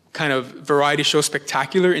 kind of variety show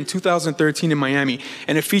spectacular in 2013 in Miami.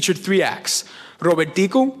 And it featured 3 acts.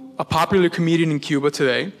 Robertico, a popular comedian in Cuba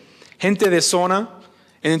today. Gente de Zona,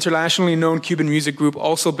 an internationally known Cuban music group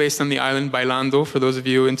also based on the island, Bailando, for those of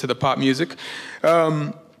you into the pop music.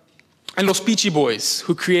 And Los Peachy Boys,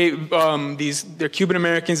 who create they're Cuban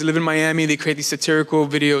Americans, they live in Miami, they create these satirical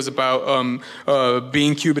videos about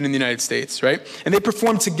being Cuban in the United States, right? And they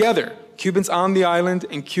perform together, Cubans on the island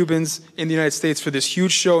and Cubans in the United States, for this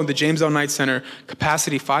huge show in the James L. Knight Center,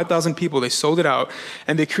 capacity 5,000 people, they sold it out,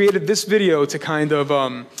 and they created this video to kind of,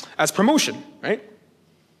 as promotion, right?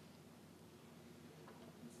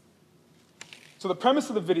 So the premise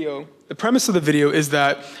of the video is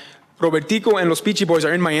that Robertico and Los Peachy Boys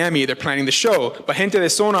are in Miami, they're planning the show, but Gente de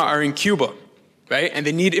Zona are in Cuba, right? And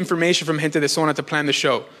they need information from Gente de Zona to plan the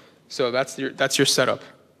show. So that's your setup.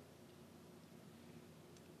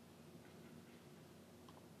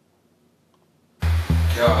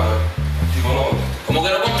 ¿Cómo que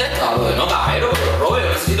no contesta? No, caballero, pero Robert,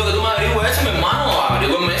 yo necesito que tú me averigües eso, mi hermano.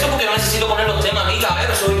 Averigüenme eso porque yo necesito poner los temas aquí,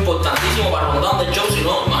 caballero. Eso es importantísimo para montar del show, si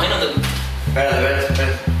no, imagínate.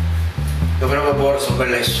 Espérate. Yo creo que puedo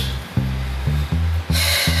resolverle eso.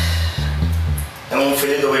 Tengo un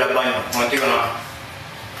filito que ir al baño, no me digo nada.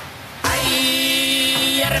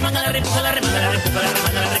 Ay, arremanga la repuja, la remanga la repuja, la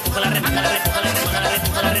remanga la repuja, la remanga la repuja, la remanga la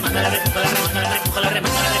repuja, la remanga la repuja, la remanga la repuja, la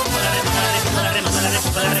remanga la repuja, la remanga la repuja, la remanga la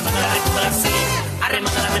repuja, la remanga la repuja, la sí.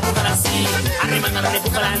 Arremanga la repuja, la sí. Arremanga la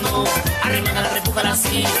repuja, la no. Arremanga la repuja, la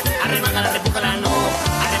sí. Arremanga la repuja, la no.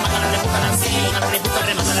 Arremanga la repuja, la sí. La repuja,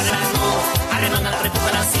 arremanga la no. Arremanga la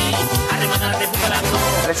repuja, la sí. Arremanga la repuja, la no.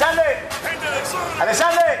 ¡Alexander!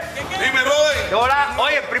 ¡Alexander! Dime, Robert. Hola,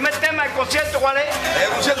 oye, el primer tema el concierto, ¿cuál es? El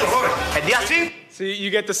concierto, Robert. El día 5. So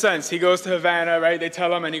you get the sense. He goes to Havana, right? They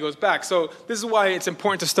tell him and he goes back. So this is why it's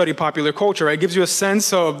important to study popular culture, right? It gives you a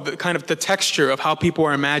sense of the, kind of the texture of how people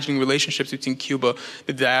are imagining relationships between Cuba,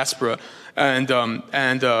 the diaspora, and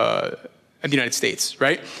the United States,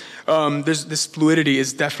 right? There's this fluidity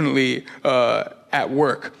is definitely at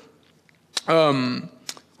work.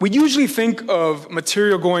 We usually think of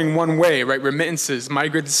material going one way, right? Remittances,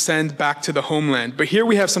 migrants send back to the homeland. But here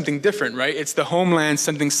we have something different, right? It's the homeland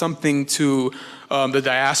sending something to the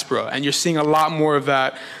diaspora. And you're seeing a lot more of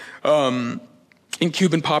that in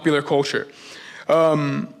Cuban popular culture.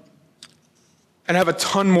 And I have a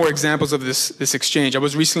ton more examples of this exchange. I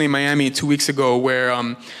was recently in Miami 2 weeks ago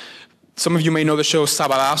where some of you may know the show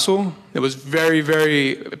Sabadazo. It was very,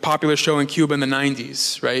 very popular show in Cuba in the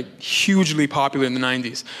 90s, right? Hugely popular in the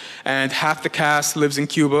 90s. And half the cast lives in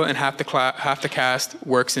Cuba and half the cast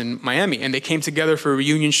works in Miami. And they came together for a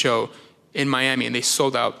reunion show in Miami and they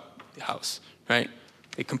sold out the house, right?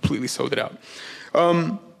 They completely sold it out.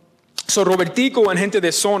 So Robertico and Gente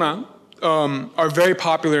de Zona are very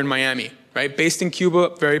popular in Miami, right? Based in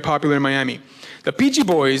Cuba, very popular in Miami. The Peachy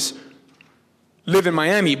Boys live in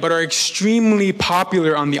Miami, but are extremely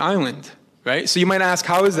popular on the island, right? So you might ask,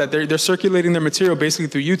 how is that? They're circulating their material basically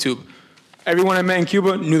through YouTube. Everyone I met in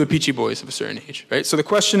Cuba knew the Peachy Boys of a certain age, right? So the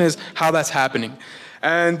question is how that's happening.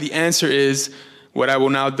 And the answer is what I will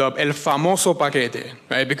now dub el famoso paquete,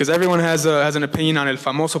 right? Because everyone has an opinion on el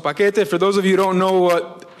famoso paquete. For those of you who don't know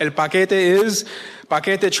what el paquete is,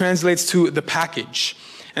 paquete translates to the package.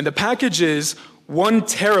 And the package is 1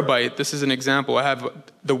 terabyte, this is an example, I have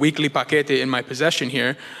the weekly paquete in my possession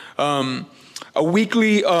here, a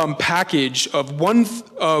weekly package of one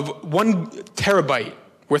terabyte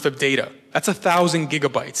worth of data. That's 1,000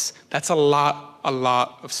 gigabytes. That's a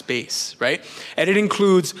lot of space, right? And it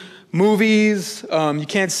includes movies, you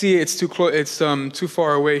can't see it, it's too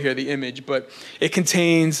far away here, the image, but it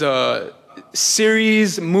contains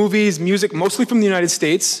series, movies, music, mostly from the United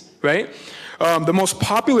States, right? The most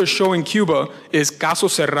popular show in Cuba is Caso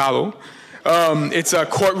Cerrado. It's a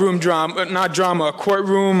courtroom drama, not drama, a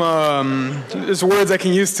courtroom, there's words I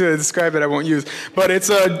can use to describe it I won't use, but it's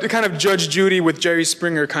a kind of Judge Judy with Jerry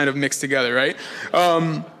Springer kind of mixed together, right?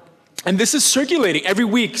 And this is circulating every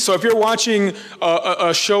week. So if you're watching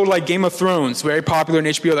a show like Game of Thrones, very popular in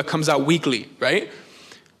HBO that comes out weekly, right?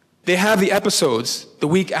 They have the episodes the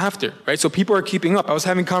week after, right? So people are keeping up. I was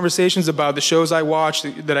having conversations about the shows I watch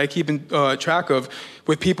that I keep in track of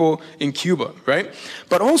with people in Cuba, right?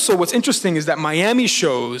 But also what's interesting is that Miami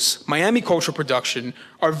shows, Miami cultural production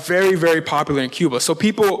are very, very popular in Cuba. So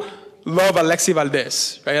people love Alexi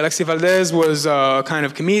Valdez, right? Alexi Valdez was a kind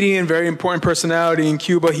of comedian, very important personality in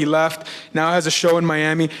Cuba. He left, now has a show in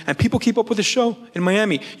Miami, and people keep up with the show in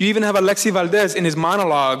Miami. You even have Alexi Valdez in his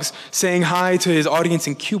monologues saying hi to his audience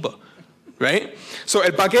in Cuba, right? So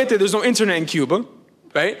El Paquete, there's no internet in Cuba,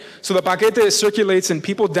 right? So the Paquete circulates and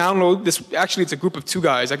people download this. Actually, it's a group of 2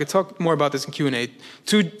 guys. I could talk more about this in Q&A.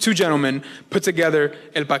 Two gentlemen put together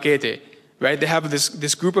El Paquete. Right? They have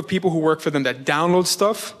this group of people who work for them that download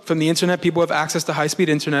stuff from the internet. People have access to high-speed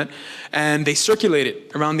internet, and they circulate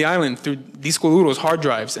it around the island through disco duros, hard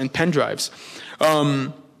drives, and pen drives.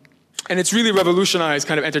 And it's really revolutionized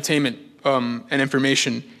kind of entertainment and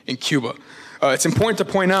information in Cuba. It's important to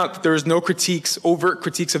point out that there is no critiques, overt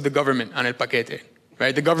critiques of the government on El Paquete.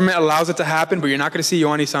 Right? The government allows it to happen, but you're not going to see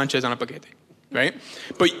Yoani Sanchez on El Paquete. Right?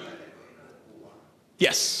 But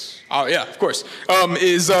yes. Oh yeah, of course.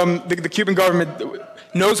 The Cuban government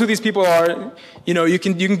knows who these people are. You know, you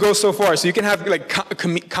can go so far. So you can have like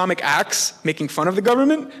comic acts making fun of the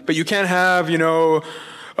government, but you can't have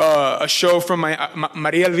a show from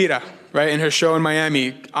Maria Elvira, right, in her show in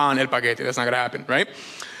Miami on El Paquete. That's not gonna happen, right?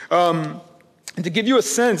 And to give you a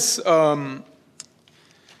sense, one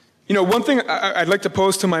thing I'd like to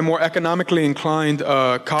pose to my more economically inclined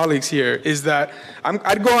colleagues here is that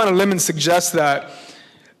I'd go on a limb and suggest that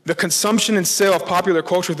the consumption and sale of popular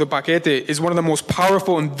culture through Paquete is one of the most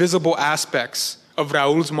powerful and visible aspects of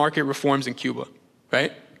Raul's market reforms in Cuba,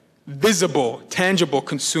 right? Visible, tangible,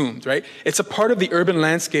 consumed, right? It's a part of the urban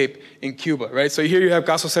landscape in Cuba, right? So here you have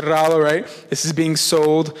Caso Cerrado, right? This is being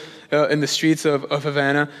sold in the streets of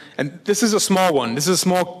Havana. And this is a small one. This is a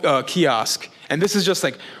small kiosk. And this is just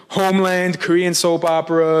like Homeland, Korean soap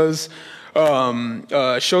operas,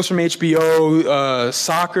 shows from HBO,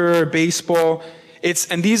 soccer, baseball.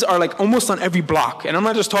 And these are like almost on every block. And I'm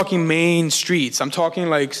not just talking main streets. I'm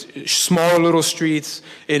talking like small little streets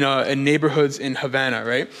in neighborhoods in Havana,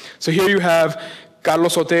 right? So here you have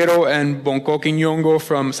Carlos Otero and Bonco Quiñongo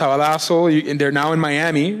from Sabadazo, and they're now in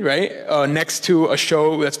Miami, right? Next to a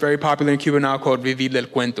show that's very popular in Cuba now called Vivir del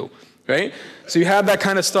Cuento, right? So you have that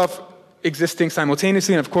kind of stuff existing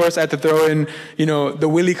simultaneously, and of course I had to throw in, you know, the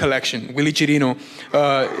Willie collection, Willie Chirino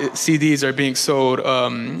CDs are being sold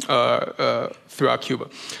throughout Cuba.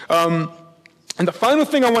 And the final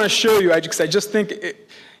thing I want to show you, because I just think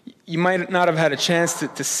you might not have had a chance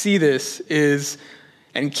to see this, is,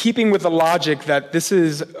 and keeping with the logic that this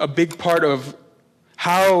is a big part of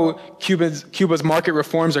how Cuba's market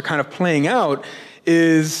reforms are kind of playing out,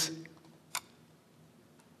 is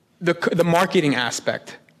the marketing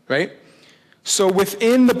aspect, right? So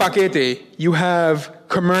within the paquete, you have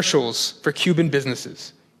commercials for Cuban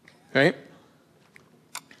businesses, right?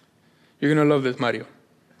 You're gonna love this, Mario.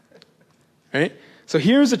 Right? So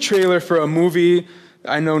here's a trailer for a movie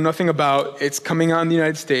I know nothing about. It's coming out in the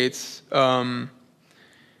United States, In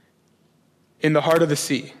the Heart of the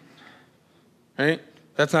Sea. Right?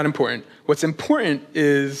 That's not important. What's important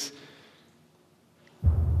is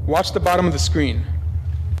watch the bottom of the screen.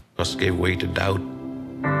 Us gave way to doubt.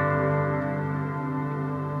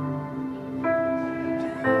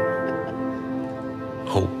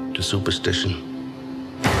 Hope to superstition.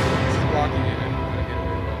 Blocking it.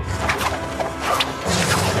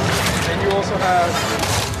 And you also have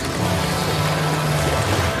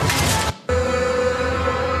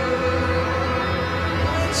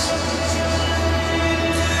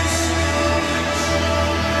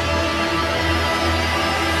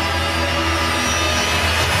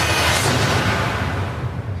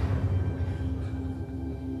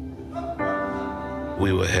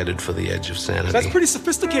we were headed for the edge of sanity. That's pretty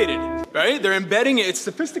sophisticated, right? They're embedding it, it's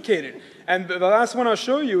sophisticated. And the last one I'll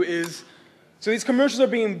show you is, so these commercials are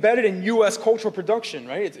being embedded in US cultural production,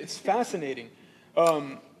 right? It's fascinating.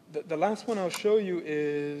 The last one I'll show you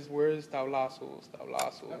is, where's Tablazos?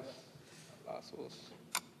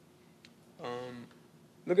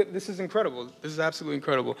 Look at, this is incredible. This is absolutely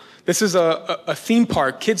incredible. This is a theme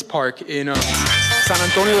park, kids park in San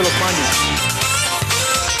Antonio de los Baños.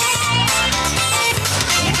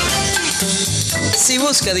 Si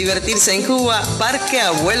busca divertirse en Cuba, Parque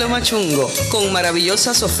Abuelo Machungo, con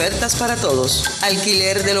maravillosas ofertas para todos.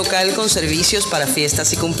 Alquiler de local con servicios para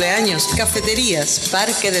fiestas y cumpleaños, cafeterías,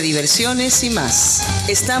 parque de diversiones y más.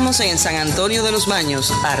 Estamos en San Antonio de los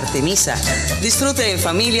Baños, Artemisa. Disfrute en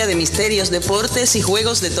familia de misterios, deportes y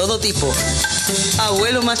juegos de todo tipo.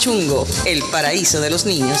 Abuelo Machungo, el paraíso de los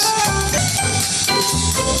niños.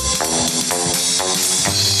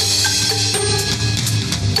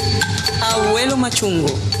 Abuelo Machungo,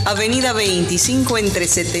 Avenida 25 entre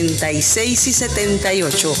 76 y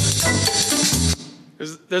 78.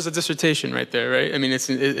 There's a dissertation right there, right? I mean,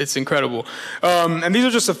 it's incredible. And these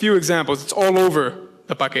are just a few examples. It's all over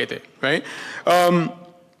the paquete, right?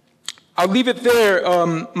 I'll leave it there.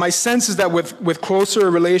 My sense is that with closer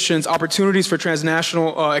relations, opportunities for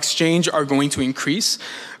transnational exchange are going to increase.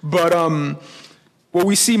 But well,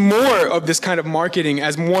 we see more of this kind of marketing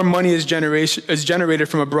as more money is generated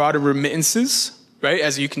from abroad in remittances, right?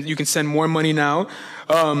 As you can send more money now,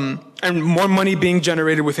 and more money being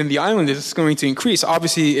generated within the island is going to increase.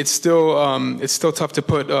 Obviously, it's still tough to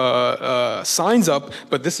put signs up,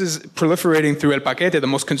 but this is proliferating through el paquete, the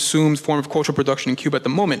most consumed form of cultural production in Cuba at the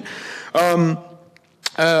moment.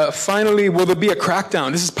 Finally, will there be a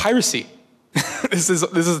crackdown? This is piracy. This is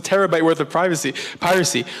a terabyte worth of piracy.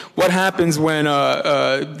 What happens when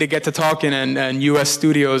they get to talking and U.S.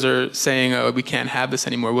 studios are saying we can't have this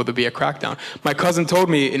anymore? Will there be a crackdown? My cousin told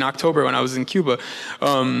me in October when I was in Cuba.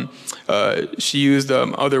 She used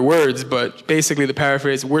other words, but basically the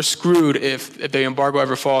paraphrase: "We're screwed if the embargo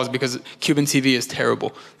ever falls because Cuban TV is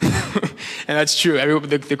terrible," and that's true.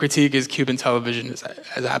 The critique is Cuban television is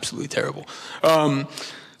absolutely terrible.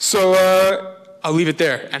 I'll leave it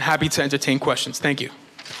there, and happy to entertain questions. Thank you.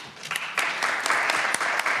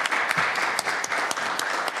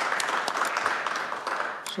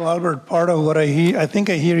 So Albert, part of what I think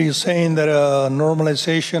I hear you saying that a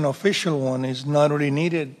normalization official one is not really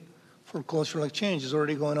needed for cultural exchange. It's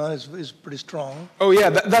already going on. It's pretty strong. Oh yeah,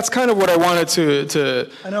 that's kind of what I wanted to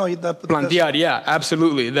I know that. plantear. Yeah,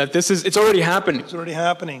 absolutely. That it's already happening. It's already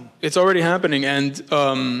happening. It's already happening,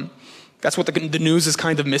 and that's what the news is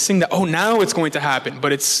kind of missing. That now it's going to happen,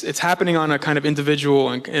 but it's happening on a kind of individual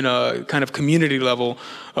and in a kind of community level.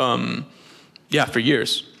 For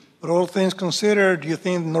years. But all things considered, do you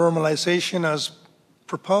think normalization as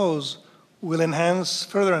proposed will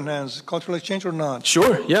further enhance cultural exchange or not?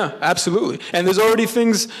 Sure, yeah, absolutely. And there's already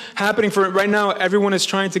things happening for it. Right now, everyone is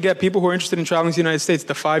trying to get people who are interested in traveling to the United States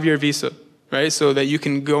the 5-year visa, right? So that you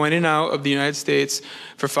can go in and out of the United States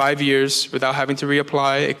for 5 years without having to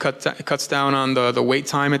reapply. It cuts down on the wait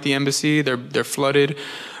time at the embassy. They're flooded.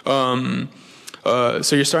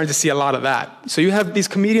 So you're starting to see a lot of that. So you have these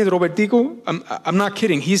comedians, Robertico, I'm not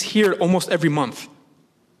kidding, he's here almost every month.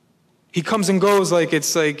 He comes and goes like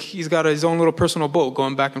it's like he's got his own little personal boat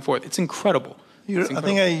going back and forth. It's incredible. I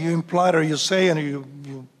think you implied or you say, and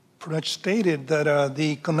you pretty much stated that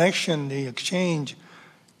the connection, the exchange,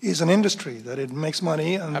 is an industry, that it makes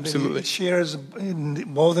money, and absolutely. It shares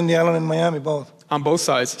both in the island and Miami, both. On both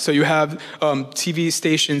sides. So you have TV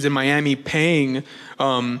stations in Miami paying,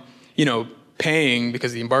 paying,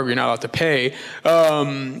 because the embargo you're not allowed to pay,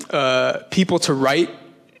 people to write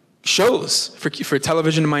shows for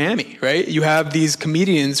television in Miami, right? You have these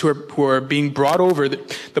comedians who are being brought over.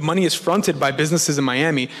 The money is fronted by businesses in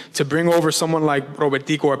Miami to bring over someone like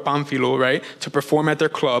Robertico or Pamphilo, right, to perform at their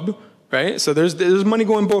club, right? So there's money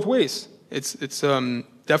going both ways. It's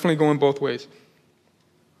definitely going both ways.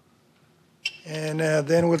 And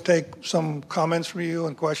then we'll take some comments from you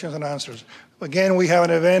and questions and answers. Again, we have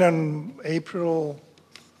an event on Febrero,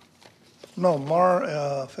 no?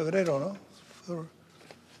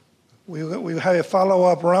 We have a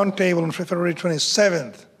follow-up roundtable on February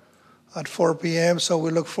 27th at 4 p.m., so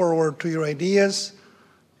we look forward to your ideas,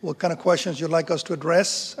 what kind of questions you'd like us to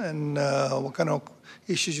address, and what kind of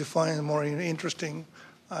issues you find more interesting,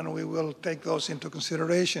 and we will take those into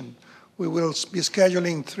consideration. We will be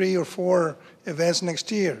scheduling 3 or 4 events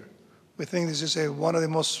next year. We think this is one of the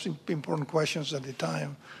most important questions at the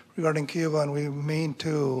time regarding Cuba, and we mean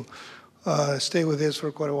to stay with this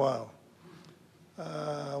for quite a while.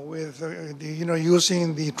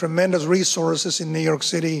 Using the tremendous resources in New York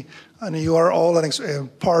City, and you are all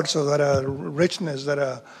parts of that richness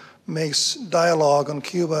that makes dialogue on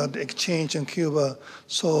Cuba, the exchange in Cuba,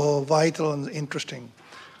 so vital and interesting.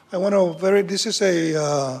 This is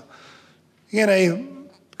a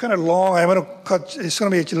kind of long, I'm going to cut, it's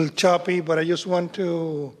going to be a little choppy, but I just want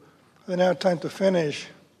to, I don't have time to finish.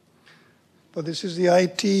 But this is the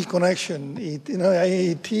IT connection,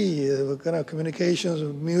 IAT, kind of communications,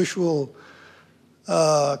 mutual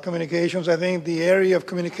communications. I think the area of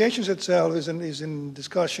communications itself is in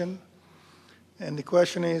discussion. And the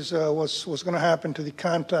question is, what's going to happen to the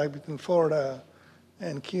contact between Florida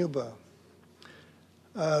and Cuba?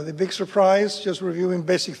 The big surprise, just reviewing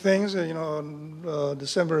basic things, on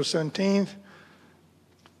December 17th,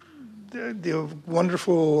 the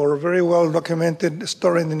wonderful or very well documented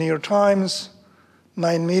story in the New York Times,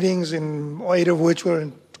 9 meetings, 8 of which were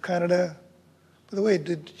in Canada. By the way,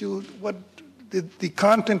 did the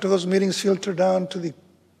content of those meetings filter down to the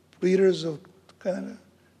readers of Canada,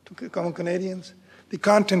 to common Canadians? The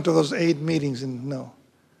content of those 8 meetings, no.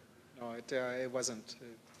 No, it wasn't.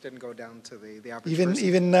 It didn't go down to the average person.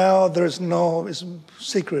 Even now, there's no, it's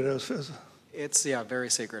secret. It's, very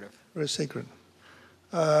secretive. Very secret.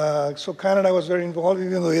 So Canada was very involved,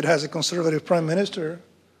 even though it has a conservative prime minister.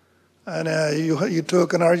 And you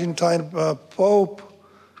took an Argentine Pope,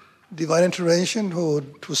 divine intervention,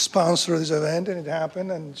 to sponsor this event, and it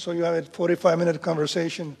happened. And so you have a 45-minute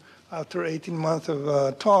conversation after 18 months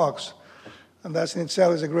of talks. And that in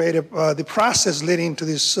itself is a great, the process leading to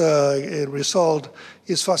this result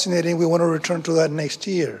is fascinating. We want to return to that next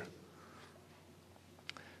year.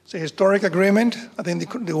 It's a historic agreement. I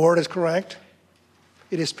think the word is correct.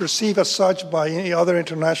 It is perceived as such by any other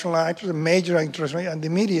international actors, major actors, and the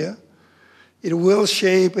media. It will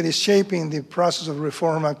shape, it is shaping the process of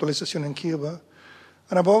reform actualization in Cuba.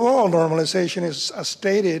 And above all, normalization is, as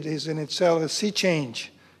stated, is in itself a sea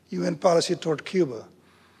change, UN policy toward Cuba.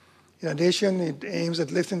 In addition, it aims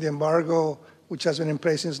at lifting the embargo, which has been in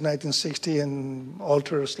place since 1960 and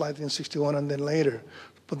altered slightly in 61 and then later.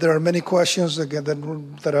 But there are many questions again that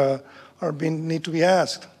need to be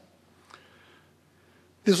asked.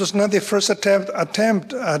 This was not the first attempt at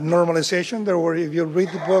normalization. There were, if you read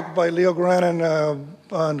the book by Leo Grant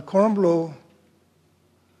and Kornblue,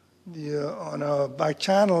 on a back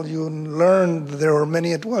channel, you learn there were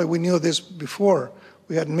many, we knew this before.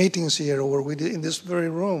 We had meetings here, or we did in this very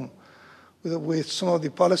room, with some of the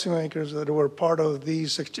policymakers that were part of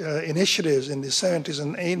these initiatives in the 70s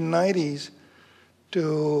and 80s and 90s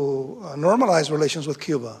to normalize relations with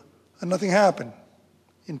Cuba. And nothing happened,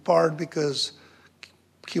 in part because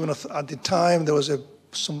Cuban, at the time, there was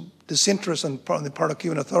some disinterest on the part of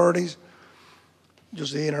Cuban authorities,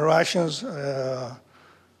 just the interactions,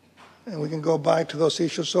 and we can go back to those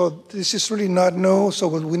issues. So this is really not new, so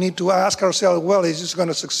we need to ask ourselves, well, is this going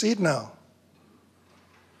to succeed now?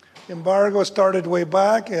 The embargo started way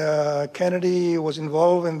back. Kennedy was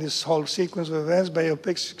involved in this whole sequence of events, Bay of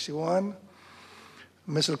Pigs 61.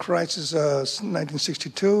 Missile crisis,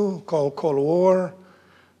 1962, called Cold War.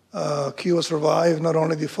 Cuba survived not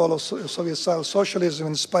only the fall of Soviet-style socialism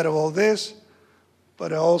in spite of all this,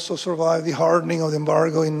 but it also survived the hardening of the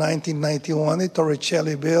embargo in 1991, the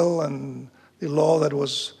Torricelli bill and the law that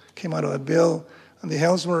came out of that bill, and the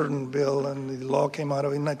Helms-Burton bill, and the law came out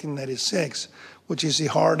of in 1996, which is the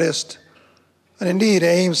hardest, and indeed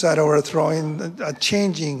aims at overthrowing, at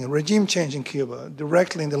changing, regime changing Cuba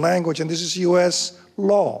directly in the language, and this is U.S.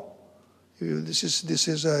 law. This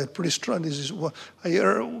is a pretty strong. This is what I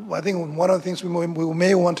think one of the things we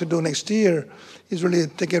may want to do next year is really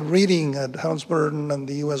take a reading at Helms-Burton and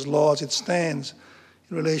the U.S. law as it stands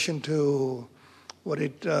in relation to what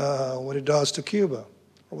it does to Cuba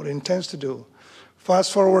or what it intends to do.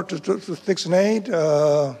 Fast forward to 2008,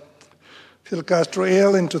 Fidel Castro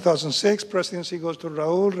ill in 2006. Presidency goes to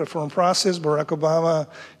Raúl. Reform process. Barack Obama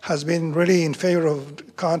has been really in favor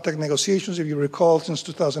of contact negotiations, if you recall, since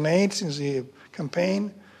 2008, since the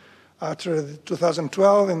campaign. After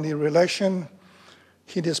 2012, in the re-election,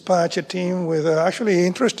 he dispatched a team with, actually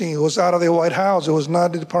interesting, it was out of the White House. It was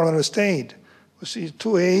not the Department of State. It was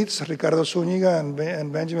two aides, Ricardo Zúñiga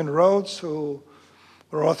and Benjamin Rhodes, who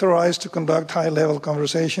were authorized to conduct high-level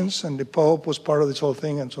conversations, and the Pope was part of this whole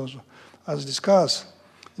thing, and so as discussed.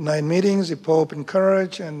 In 9 meetings, the Pope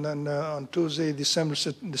encouraged, and then on Tuesday, December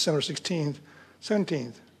 16th,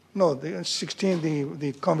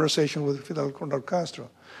 the conversation with Fidel Castro.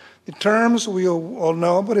 The terms we all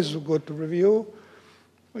know, but it's good to review,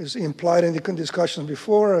 is implied in the discussions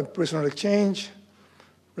before, a prisoner exchange,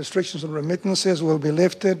 restrictions on remittances will be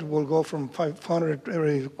lifted, will go from 500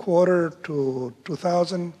 every quarter to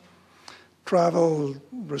 2,000. Travel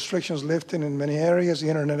restrictions lifted in many areas, the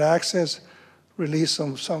internet access, release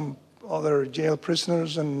some other jail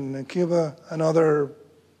prisoners in Cuba, another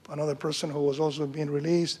person who was also being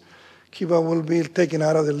released. Cuba will be taken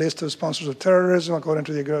out of the list of sponsors of terrorism, according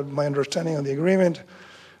to my understanding of the agreement.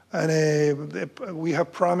 And we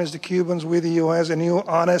have promised the Cubans with the U.S. a new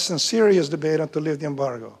honest and serious debate on to lift the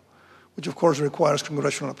embargo, which of course requires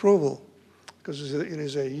congressional approval, because it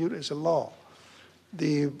is a law.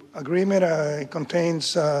 The agreement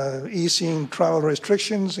contains easing travel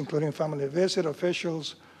restrictions, including family visit, official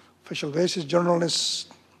visits, journalists,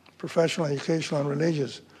 professional, educational, and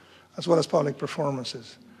religious, as well as public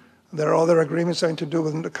performances. There are other agreements having to do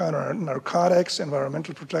with counter narcotics,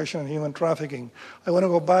 environmental protection, and human trafficking. I want to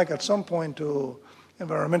go back at some point to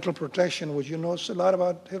environmental protection, which you know a lot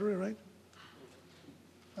about, Hilary, right?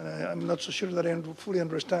 And I'm not so sure that I fully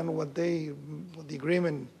understand what the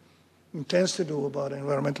agreement intends to do about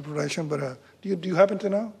environmental protection, but do you happen to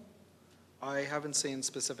know? I haven't seen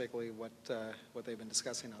specifically what they've been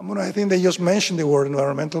discussing. I think they just mentioned the word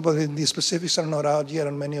environmental, but the specifics are not out yet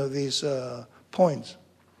on many of these points.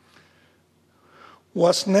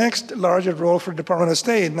 What's next? Larger role for the Department of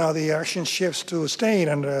State. Now the action shifts to state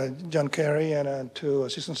under John Kerry and to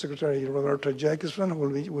Assistant Secretary Roberto Jacobson,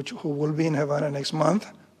 who will be in Havana next month,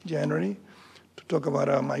 January, to talk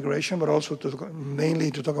about migration, but also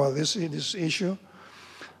mainly to talk about this issue.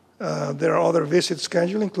 There are other visits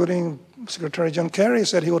scheduled, including Secretary John Kerry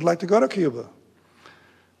said he would like to go to Cuba.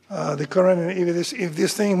 If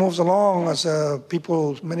this thing moves along as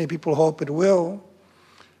many people hope it will,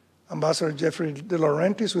 Ambassador Jeffrey De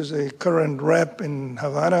Laurentiis, who is a current rep in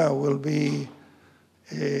Havana, will be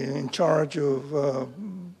in charge of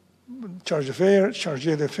charge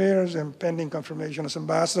affairs, and pending confirmation as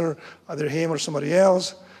ambassador, either him or somebody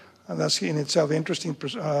else, and that's in itself interesting.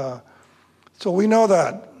 So we know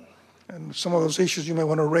that, and some of those issues you may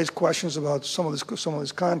want to raise questions about some of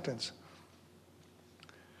these contents.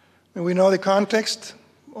 And we know the context,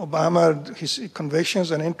 Obama, his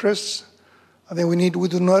convictions and interests. I think we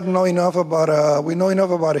do not know enough about, we know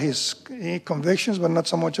enough about his convictions, but not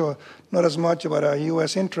as much about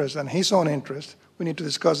U.S. interest and his own interest. We need to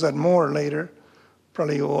discuss that more later,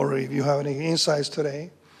 probably, or if you have any insights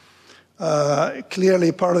today.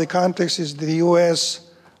 Clearly, part of the context is the U.S.,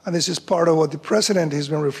 and this is part of what the president has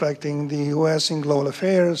been reflecting, the U.S. in global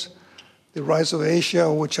affairs, the rise of Asia,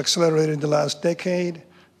 which accelerated in the last decade,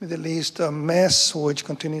 Middle East mess, which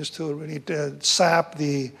continues to really sap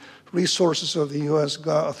the resources of the U.S.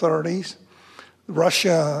 authorities,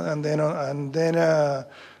 Russia, and then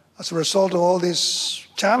as a result of all these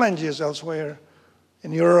challenges elsewhere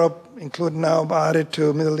in Europe, including now added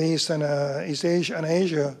to Middle East and East Asia and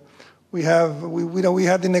Asia, we had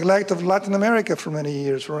the neglect of Latin America for many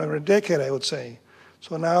years, for over a decade, I would say.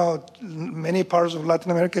 So now many parts of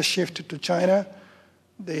Latin America shifted to China.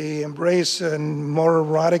 They embrace more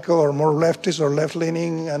radical or more leftist or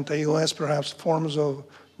left-leaning anti-U.S. perhaps forms of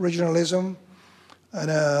regionalism,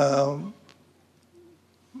 and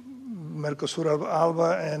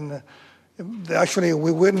Mercosur-ALBA, and actually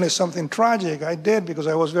we witnessed something tragic. I did because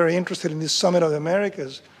I was very interested in this Summit of the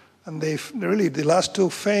Americas, and the last two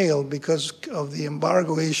failed because of the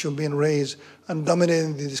embargo issue being raised and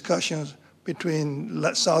dominating the discussions between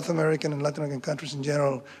South American and Latin American countries in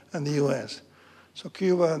general and the U.S. So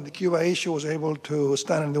the Cuba issue was able to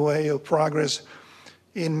stand in the way of progress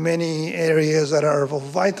in many areas that are of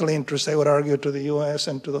vital interest, I would argue, to the U.S.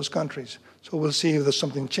 and to those countries. So we'll see if there's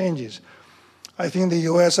something changes. I think the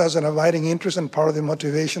U.S. has an abiding interest, and part of the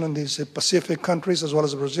motivation in these Pacific countries, as well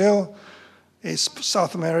as Brazil, is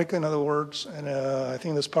South America, in other words. And I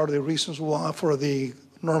think that's part of the reasons why for the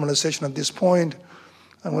normalization at this point,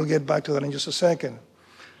 and we'll get back to that in just a second.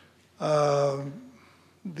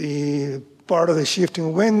 The part of the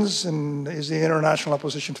shifting winds is the international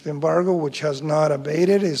opposition to the embargo, which has not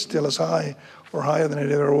abated, is still as high or higher than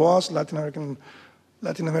it ever was. Latin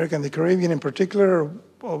America and the Caribbean in particular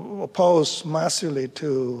oppose massively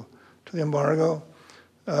to the embargo.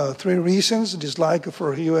 Three reasons: dislike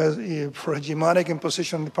for hegemonic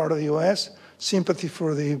imposition on the part of the U.S., sympathy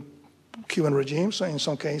for the Cuban regime, so in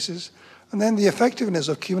some cases, and then the effectiveness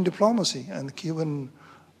of Cuban diplomacy and the Cuban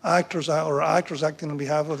actors acting on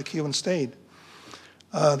behalf of the Cuban state.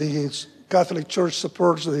 The Catholic Church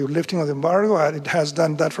supports the lifting of the embargo. It has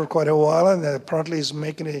done that for quite a while, and apparently is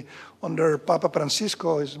making under Papa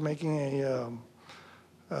Francisco, is making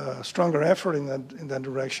a stronger effort in that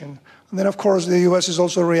direction. And then, of course, the U.S. is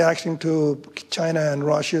also reacting to China and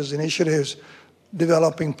Russia's initiatives,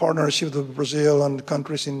 developing partnerships with Brazil and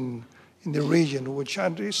countries in the region, which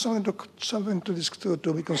is something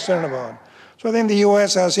to be concerned about. So I think the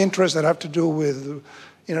U.S. has interests that have to do with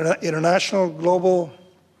international, global,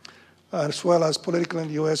 as well as political in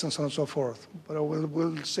the U.S. and so on and so forth. But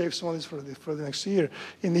we'll save some of this for the next year.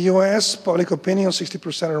 In the U.S., public opinion,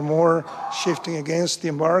 60% or more shifting against the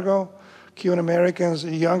embargo. Cuban Americans,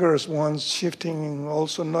 the younger ones, shifting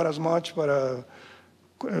also not as much, but a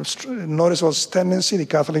noticeable tendency. The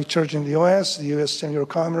Catholic Church in the U.S., the U.S. Chamber of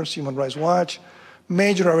Commerce, Human Rights Watch,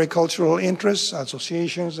 major agricultural interests,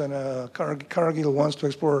 associations, and Cargill wants to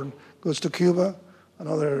export goods to Cuba and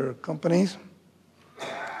other companies.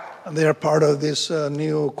 And they are part of this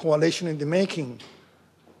new coalition in the making,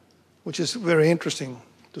 which is very interesting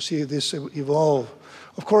to see this evolve.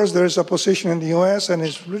 Of course, there is opposition in the U.S., and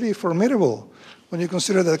it's really formidable when you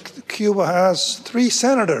consider that Cuba has 3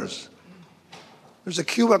 senators. There's a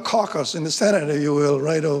Cuba caucus in the Senate, if you will,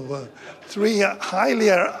 right, of 3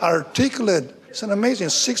 highly articulate. It's an amazing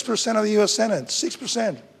 6% of the U.S. Senate,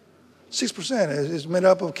 6%. 6% is made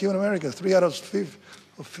up of Cuban Americans, 3 out of 50.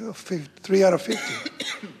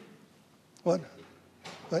 What?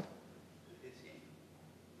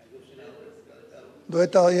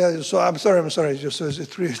 So I'm sorry, just it's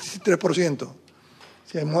 3%.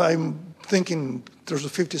 See, I'm thinking there's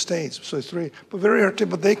 50 states, so it's 3.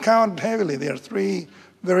 But they count heavily. They are 3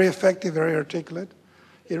 very effective, very articulate.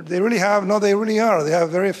 They really are. They have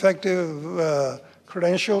very effective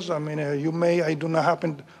credentials. I mean, I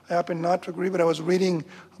happen not to agree, but I was reading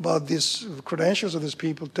about these credentials of these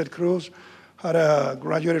people. Ted Cruz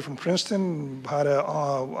graduated from Princeton, had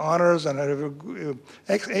honors, and had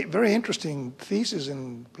a very interesting thesis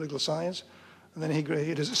in political science. And then he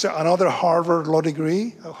is another Harvard law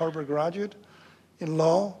degree, a Harvard graduate in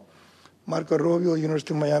law. Marco Rubio,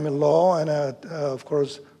 University of Miami Law, and of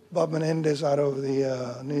course, Bob Menendez out of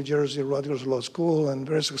the New Jersey Rutgers Law School, and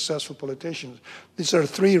very successful politicians. These are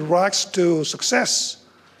 3 rocks to success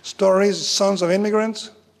stories, sons of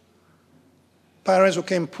immigrants, parents who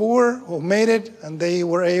came poor, who made it, and they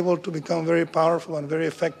were able to become very powerful and very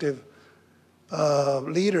effective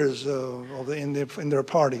leaders in their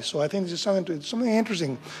parties. So I think this is something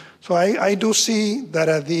interesting. So I do see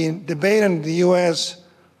that the debate in the U.S.,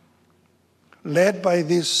 led by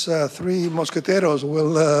these 3 mosqueteros,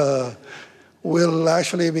 will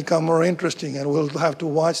actually become more interesting, and we'll have to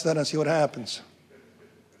watch that and see what happens.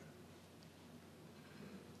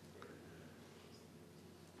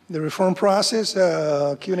 The reform process,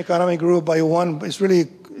 Cuban economy grew by 1. It's really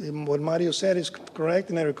what Mario said is correct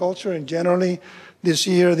in agriculture, and generally this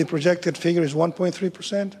year the projected figure is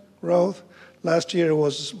 1.3% growth. Last year it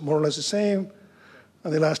was more or less the same. In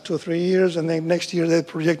the last 2 or 3 years, and then next year they're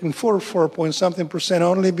projecting 4.something%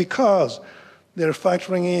 only because they're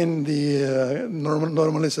factoring in the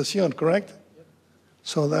normalization, correct?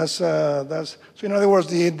 So so in other words,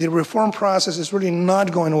 the reform process is really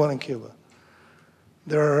not going well in Cuba.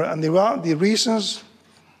 The reasons,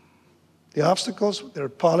 the obstacles, there are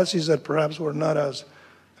policies that perhaps were not as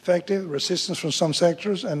effective, resistance from some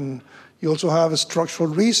sectors, and you also have structural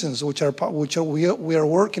reasons which we are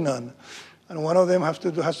working on. And one of them has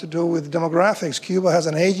to do with demographics. Cuba has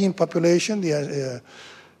an aging population. The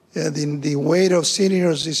weight of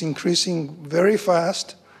seniors is increasing very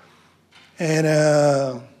fast, and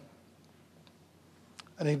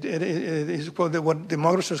it is called what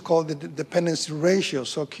demographers call the dependency ratio.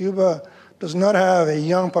 So Cuba does not have a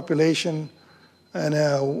young population, and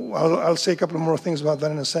I'll say a couple more things about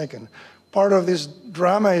that in a second. Part of this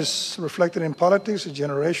drama is reflected in politics. It's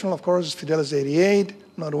generational, of course. Fidel is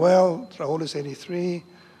 88, not well. Raúl is 83,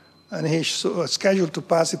 and he's scheduled to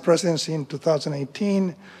pass the presidency in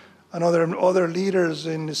 2018. And other leaders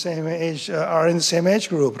in the same age are in the same age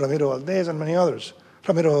group, Ramiro Valdez and many others.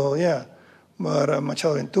 Machado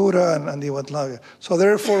Ventura and Andy Watlaga. So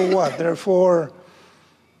therefore what? Therefore,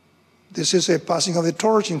 this is a passing of the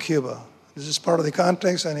torch in Cuba. This is part of the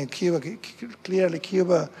context, and in Cuba, clearly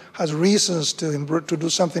Cuba has reasons to do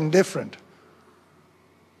something different.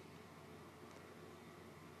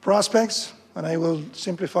 Prospects, and I will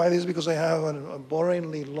simplify this because I have a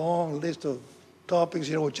boringly long list of topics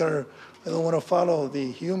here, which are, I don't want to follow the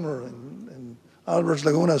humor in Albert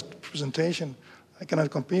Laguna's presentation. I cannot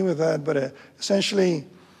compete with that, but essentially,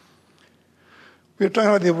 we're talking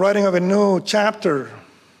about the writing of a new chapter.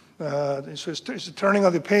 It's the turning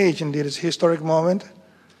of the page, indeed. It's a historic moment.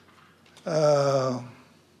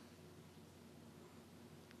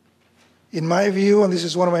 In my view, and this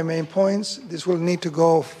is one of my main points, this will need to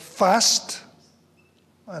go fast.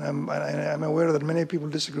 And I'm aware that many people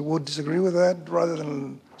would disagree with that, rather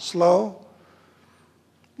than slow.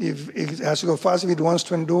 If it has to go fast, if it wants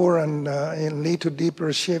to endure and lead to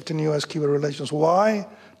deeper shift in US-Cuba relations. Why?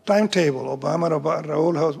 Timetable. Obama and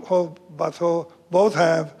Raúl both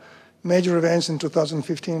have major events in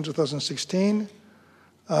 2015 and 2016.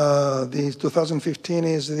 The 2015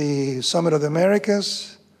 is the Summit of the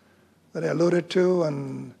Americas that I alluded to,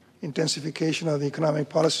 and intensification of the economic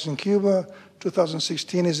policies in Cuba.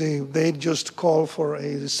 2016 is they just called for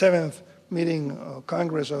the 7th meeting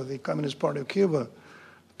Congress of the Communist Party of Cuba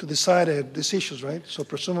to decide these issues, right? So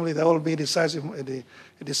presumably that will be a decisive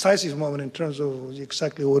moment in terms of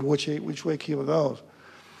exactly which way Cuba goes.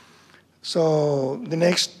 So the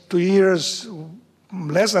next 2 years,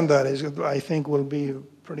 less than that, I think will be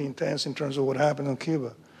pretty intense in terms of what happened in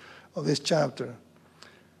Cuba, of this chapter.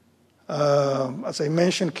 As I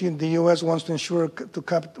mentioned, the U.S. wants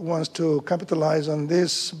to capitalize on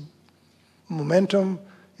this momentum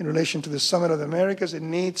in relation to the Summit of the Americas. It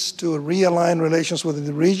needs to realign relations with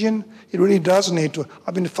the region. It really does need to.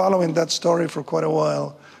 I've been following that story for quite a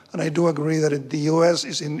while, and I do agree that the U.S.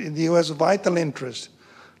 is in the U.S. vital interest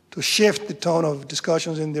to shift the tone of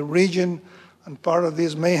discussions in the region, and part of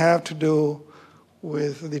this may have to do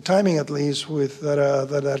with the timing, at least, with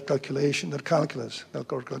that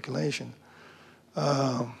calculation.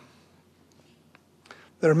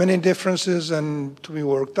 There are many differences and to be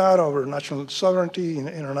worked out over national sovereignty,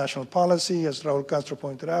 international policy, as Raúl Castro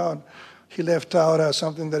pointed out. He left out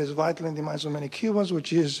something that is vital in the minds of many Cubans,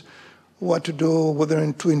 which is what to do,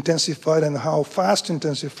 whether to intensify and how fast to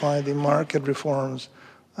intensify the market reforms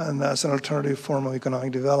and as an alternative form of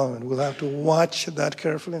economic development. We'll have to watch that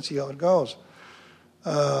carefully and see how it goes.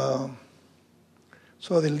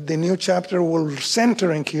 So the new chapter will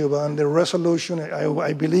center in Cuba on the resolution,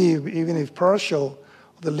 I believe, even if partial,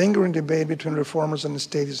 of the lingering debate between reformers and the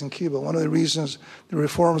statists in Cuba. One of the reasons the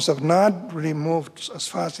reforms have not really moved as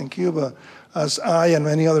fast in Cuba as I and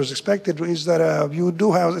many others expected is that you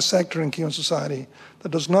do have a sector in Cuban society that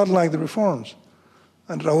does not like the reforms.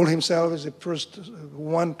 And Raúl himself is the first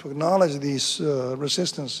one to acknowledge these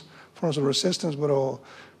forms of resistance, but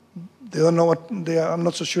they don't know what I'm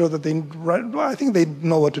not so sure that I think they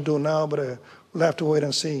know what to do now, but we'll have to wait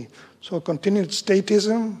and see. So continued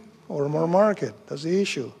statism or more market, that's the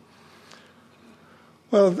issue.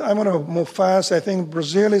 Well, I'm going to move fast. I think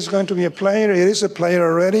Brazil is going to be a player. It is a player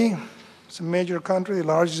already. It's a major country, the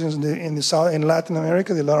largest in Latin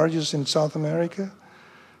America, the largest in South America.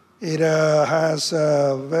 It has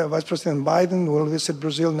Vice President Biden will visit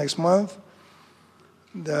Brazil next month.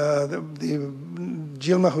 The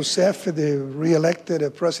Dilma Rousseff, the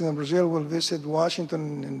re-elected president of Brazil, will visit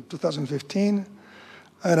Washington in 2015.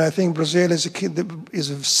 And I think Brazil is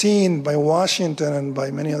seen by Washington and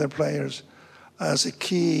by many other players as a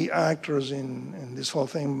key actors in this whole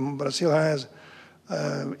thing. Brazil has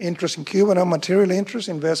interest in Cuba, not material interest,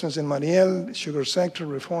 investments in Mariel, sugar sector,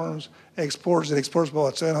 reforms, exports. It exports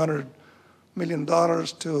about $700 million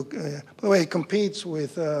to, by the way, it competes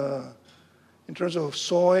with, in terms of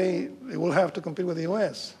soy, it will have to compete with the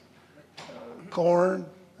U.S. Corn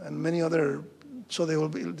and many other, so they will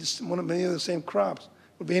be many of the same crops. It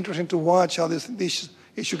will be interesting to watch how this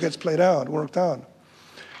issue gets played out, worked out.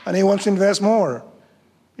 And he wants to invest more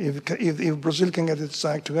if Brazil can get its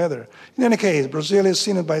act together. In any case, Brazil is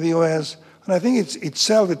seen by the U.S., and I think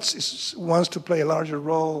it wants to play a larger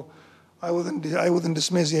role. I wouldn't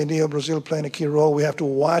dismiss the idea of Brazil playing a key role. We have to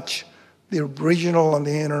watch the regional and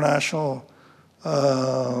the international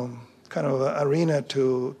kind of arena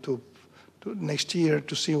to next year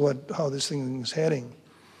to see how this thing is heading.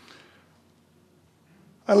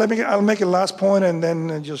 I'll make a last point and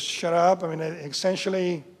then just shut up. I mean,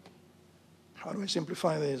 essentially, how do we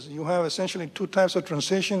simplify this? You have essentially two types of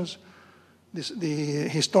transitions.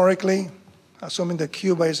 Historically, assuming that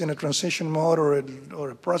Cuba is in a transition mode or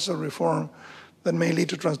a process of reform that may lead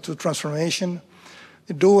to transformation.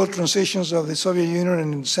 The dual transitions of the Soviet Union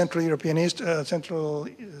and Central European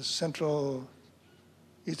Central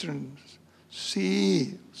Eastern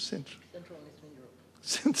CE, Central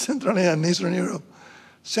and Eastern Europe.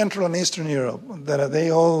 Central and Eastern Europe, that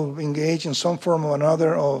they all engage in some form or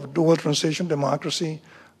another of dual transition, democracy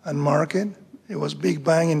and market. It was Big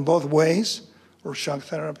Bang in both ways, or shock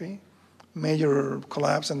therapy, major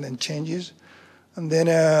collapse and then changes. And then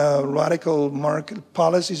radical market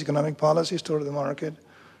policies, economic policies toward the market.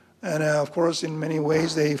 And of course, in many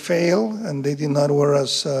ways they failed, and they did not work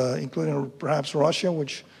as, including perhaps Russia,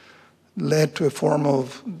 which led to a form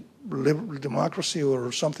of liberal democracy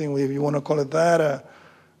or something, if you want to call it that.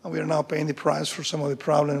 And we are now paying the price for some of the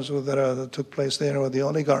problems that took place there with the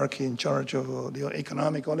oligarchy in charge of the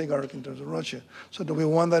economic oligarchy in terms of Russia. So do we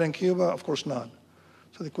want that in Cuba? Of course not.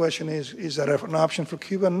 So the question is that an option for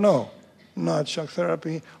Cuba? No, not shock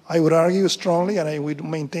therapy. I would argue strongly, and I would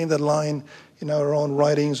maintain that line in our own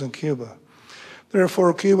writings on Cuba.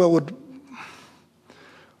 Therefore, Cuba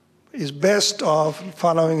is best off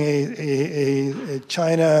following a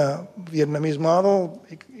China-Vietnamese model,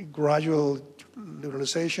 a gradual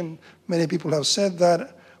liberalization. Many people have said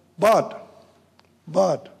that, but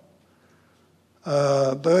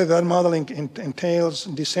that model entails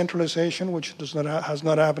decentralization, which has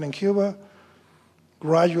not happened in Cuba,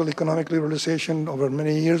 gradual economic liberalization over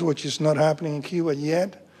many years, which is not happening in Cuba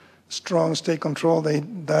yet, strong state control,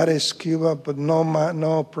 that is Cuba, but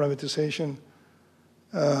no privatization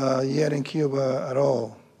yet in Cuba at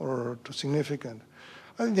all, or too significant.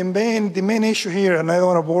 I think the main issue here, and I don't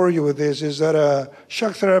want to bore you with this, is that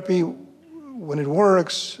shock therapy, when it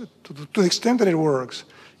works, to the extent that it works,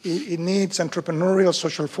 it needs entrepreneurial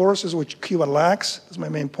social forces, which Cuba lacks. That's my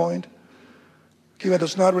main point. Cuba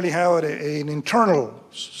does not really have an internal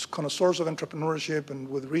kind of source of entrepreneurship and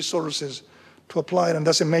with resources to apply it, and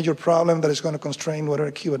that's a major problem that is going to constrain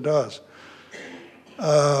whatever Cuba does.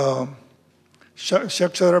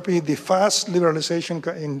 Shock therapy, the fast liberalization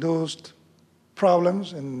induced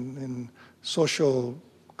problems in social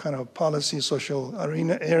kind of policy, social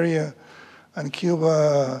area, and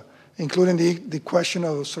Cuba, including the question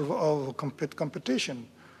of competition.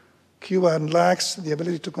 Cuba lacks the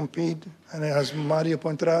ability to compete, and as Mario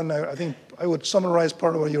pointed out, and I think I would summarize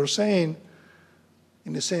part of what you were saying,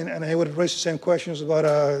 and I would raise the same questions about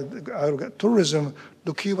tourism.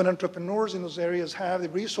 Do Cuban entrepreneurs in those areas have the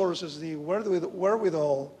resources, the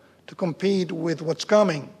wherewithal to compete with what's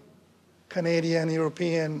coming, Canadian,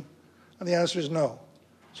 European? And the answer is no.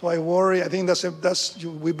 So I worry. I think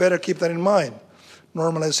we better keep that in mind.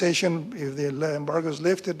 Normalization, if the embargo is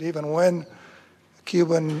lifted, even when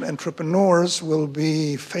Cuban entrepreneurs will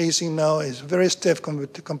be facing now is very stiff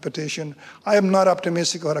competition. I am not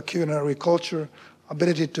optimistic about a Cuban agriculture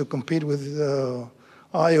ability to compete with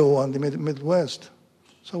Iowa and the Midwest.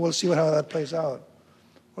 So we'll see how that plays out.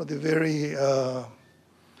 We'll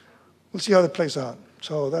see how that plays out.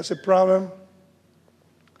 So that's a problem.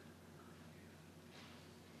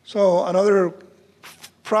 So another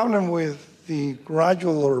problem with the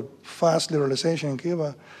gradual or fast liberalization in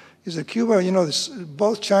Cuba is that Cuba,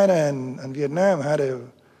 both China and Vietnam had a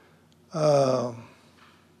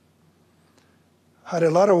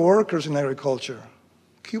lot of workers in agriculture.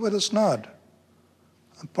 Cuba does not.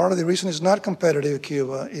 And part of the reason it's not competitive,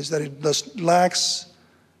 Cuba, is that it lacks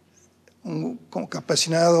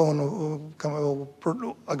capacidad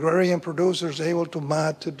agrarian producers able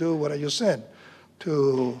to do what I just said,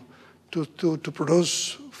 to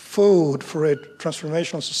produce food for a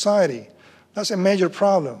transformational society. That's a major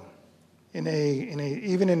problem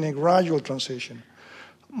even in a gradual transition.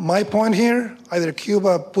 My point here, either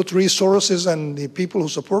Cuba put resources, and the people who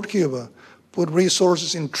support Cuba put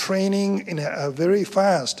resources in training in a very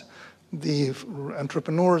fast the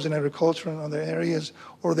entrepreneurs in agriculture and other areas,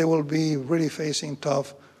 or they will be really facing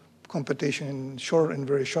tough competition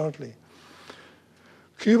very shortly.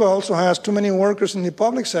 Cuba also has too many workers in the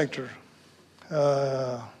public sector,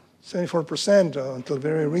 74% until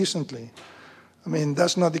very recently. I mean,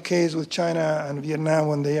 that's not the case with China and Vietnam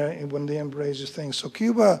when they embrace these things. So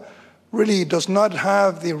Cuba really does not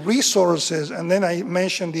have the resources, and then I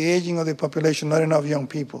mentioned the aging of the population, not enough young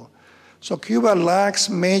people. So Cuba lacks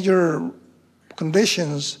major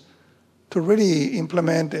conditions to really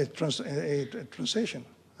implement a transition.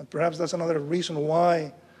 And perhaps that's another reason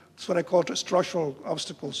why, it's what I call structural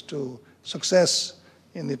obstacles to success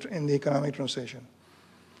in the economic transition.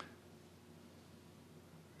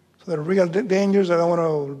 So there are real dangers. I don't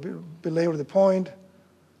want to belabor the point.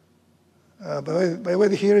 By the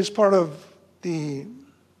way, here is part of the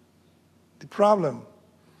problem.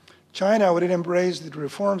 China, when it embraced the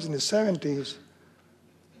reforms in the 70s,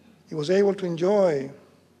 it was able to enjoy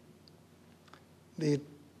the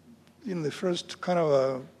first kind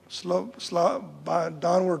of a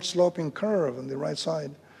downward sloping curve on the right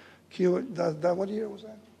side. Cuba, what year was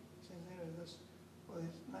that? Well,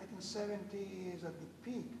 1970 is at the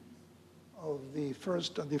peak of the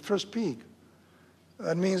first peak.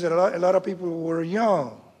 That means that a lot of people were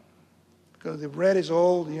young, because the red is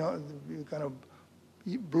old, kind of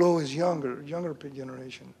blue is younger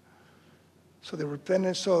generation. So the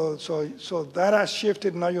repentance, so that has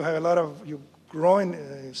shifted. Now you have a lot of growing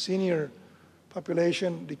senior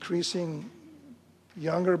population, decreasing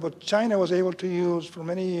younger. But China was able to use for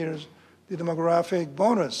many years the demographic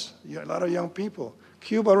bonus. A lot of young people.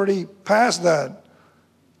 Cuba already passed that.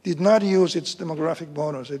 Did not use its demographic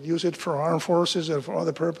bonus. It used it for armed forces and for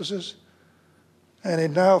other purposes. And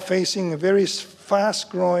it now facing a very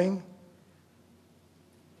fast-growing,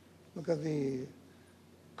 look at the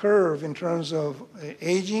curve in terms of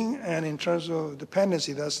aging and in terms of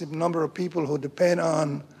dependency. That's the number of people who depend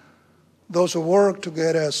on those who work to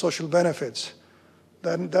get social benefits.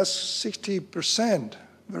 That's 60%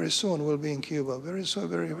 very soon will be in Cuba. Very soon,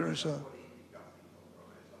 very soon.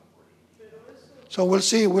 So we'll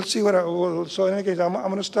see so in any case, I'm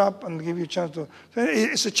going to stop and give you a chance to.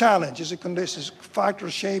 It's a challenge. It's a condition. It's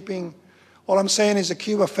factor shaping. All I'm saying is that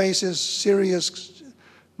Cuba faces serious,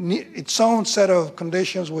 its own set of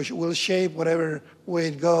conditions which will shape whatever way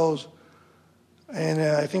it goes. And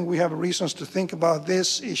I think we have reasons to think about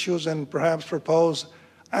these issues and perhaps propose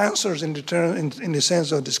answers in the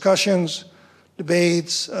sense of discussions,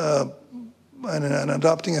 debates, and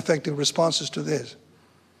adopting effective responses to this.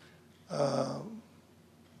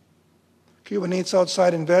 Cuba needs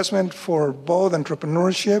outside investment for both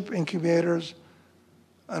entrepreneurship, incubators,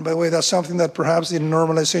 and by the way, that's something that perhaps the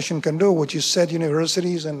normalization can do, which is set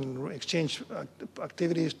universities and exchange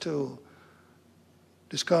activities to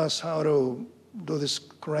discuss how to do this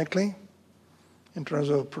correctly in terms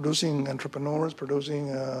of producing entrepreneurs,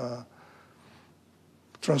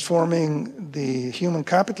 transforming the human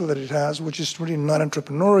capital that it has, which is really not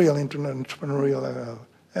entrepreneurial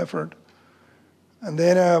effort. And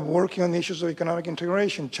then working on the issues of economic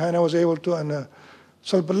integration. China was able to,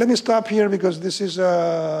 but let me stop here because this is,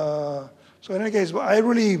 so in any case,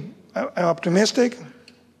 I'm optimistic.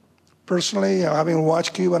 Personally, having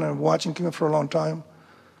watched Cuba and I'm watching Cuba for a long time.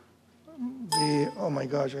 Oh my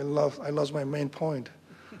gosh, I lost my main point.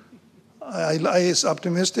 It's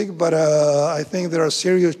optimistic, but I think there are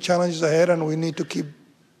serious challenges ahead and we need to keep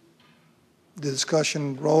the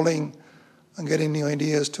discussion rolling and getting new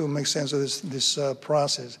ideas to make sense of this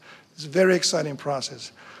process. It's a very exciting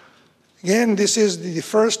process. Again, this is the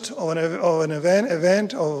first of an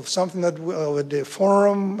event of something that with a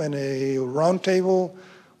forum and a roundtable.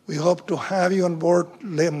 We hope to have you on board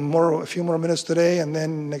a few more minutes today, and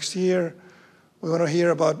then next year we want to hear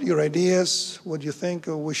about your ideas, what you think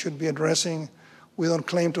we should be addressing. We don't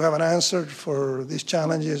claim to have an answer for these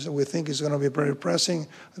challenges. We think it's going to be very pressing.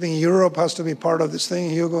 I think Europe has to be part of this thing,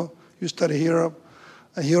 Hugo. You study Europe,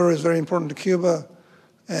 and Europe is very important to Cuba,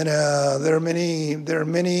 and there are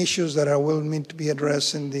many issues that will need to be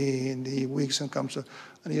addressed in the weeks and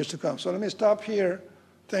years to come. So let me stop here.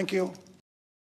 Thank you.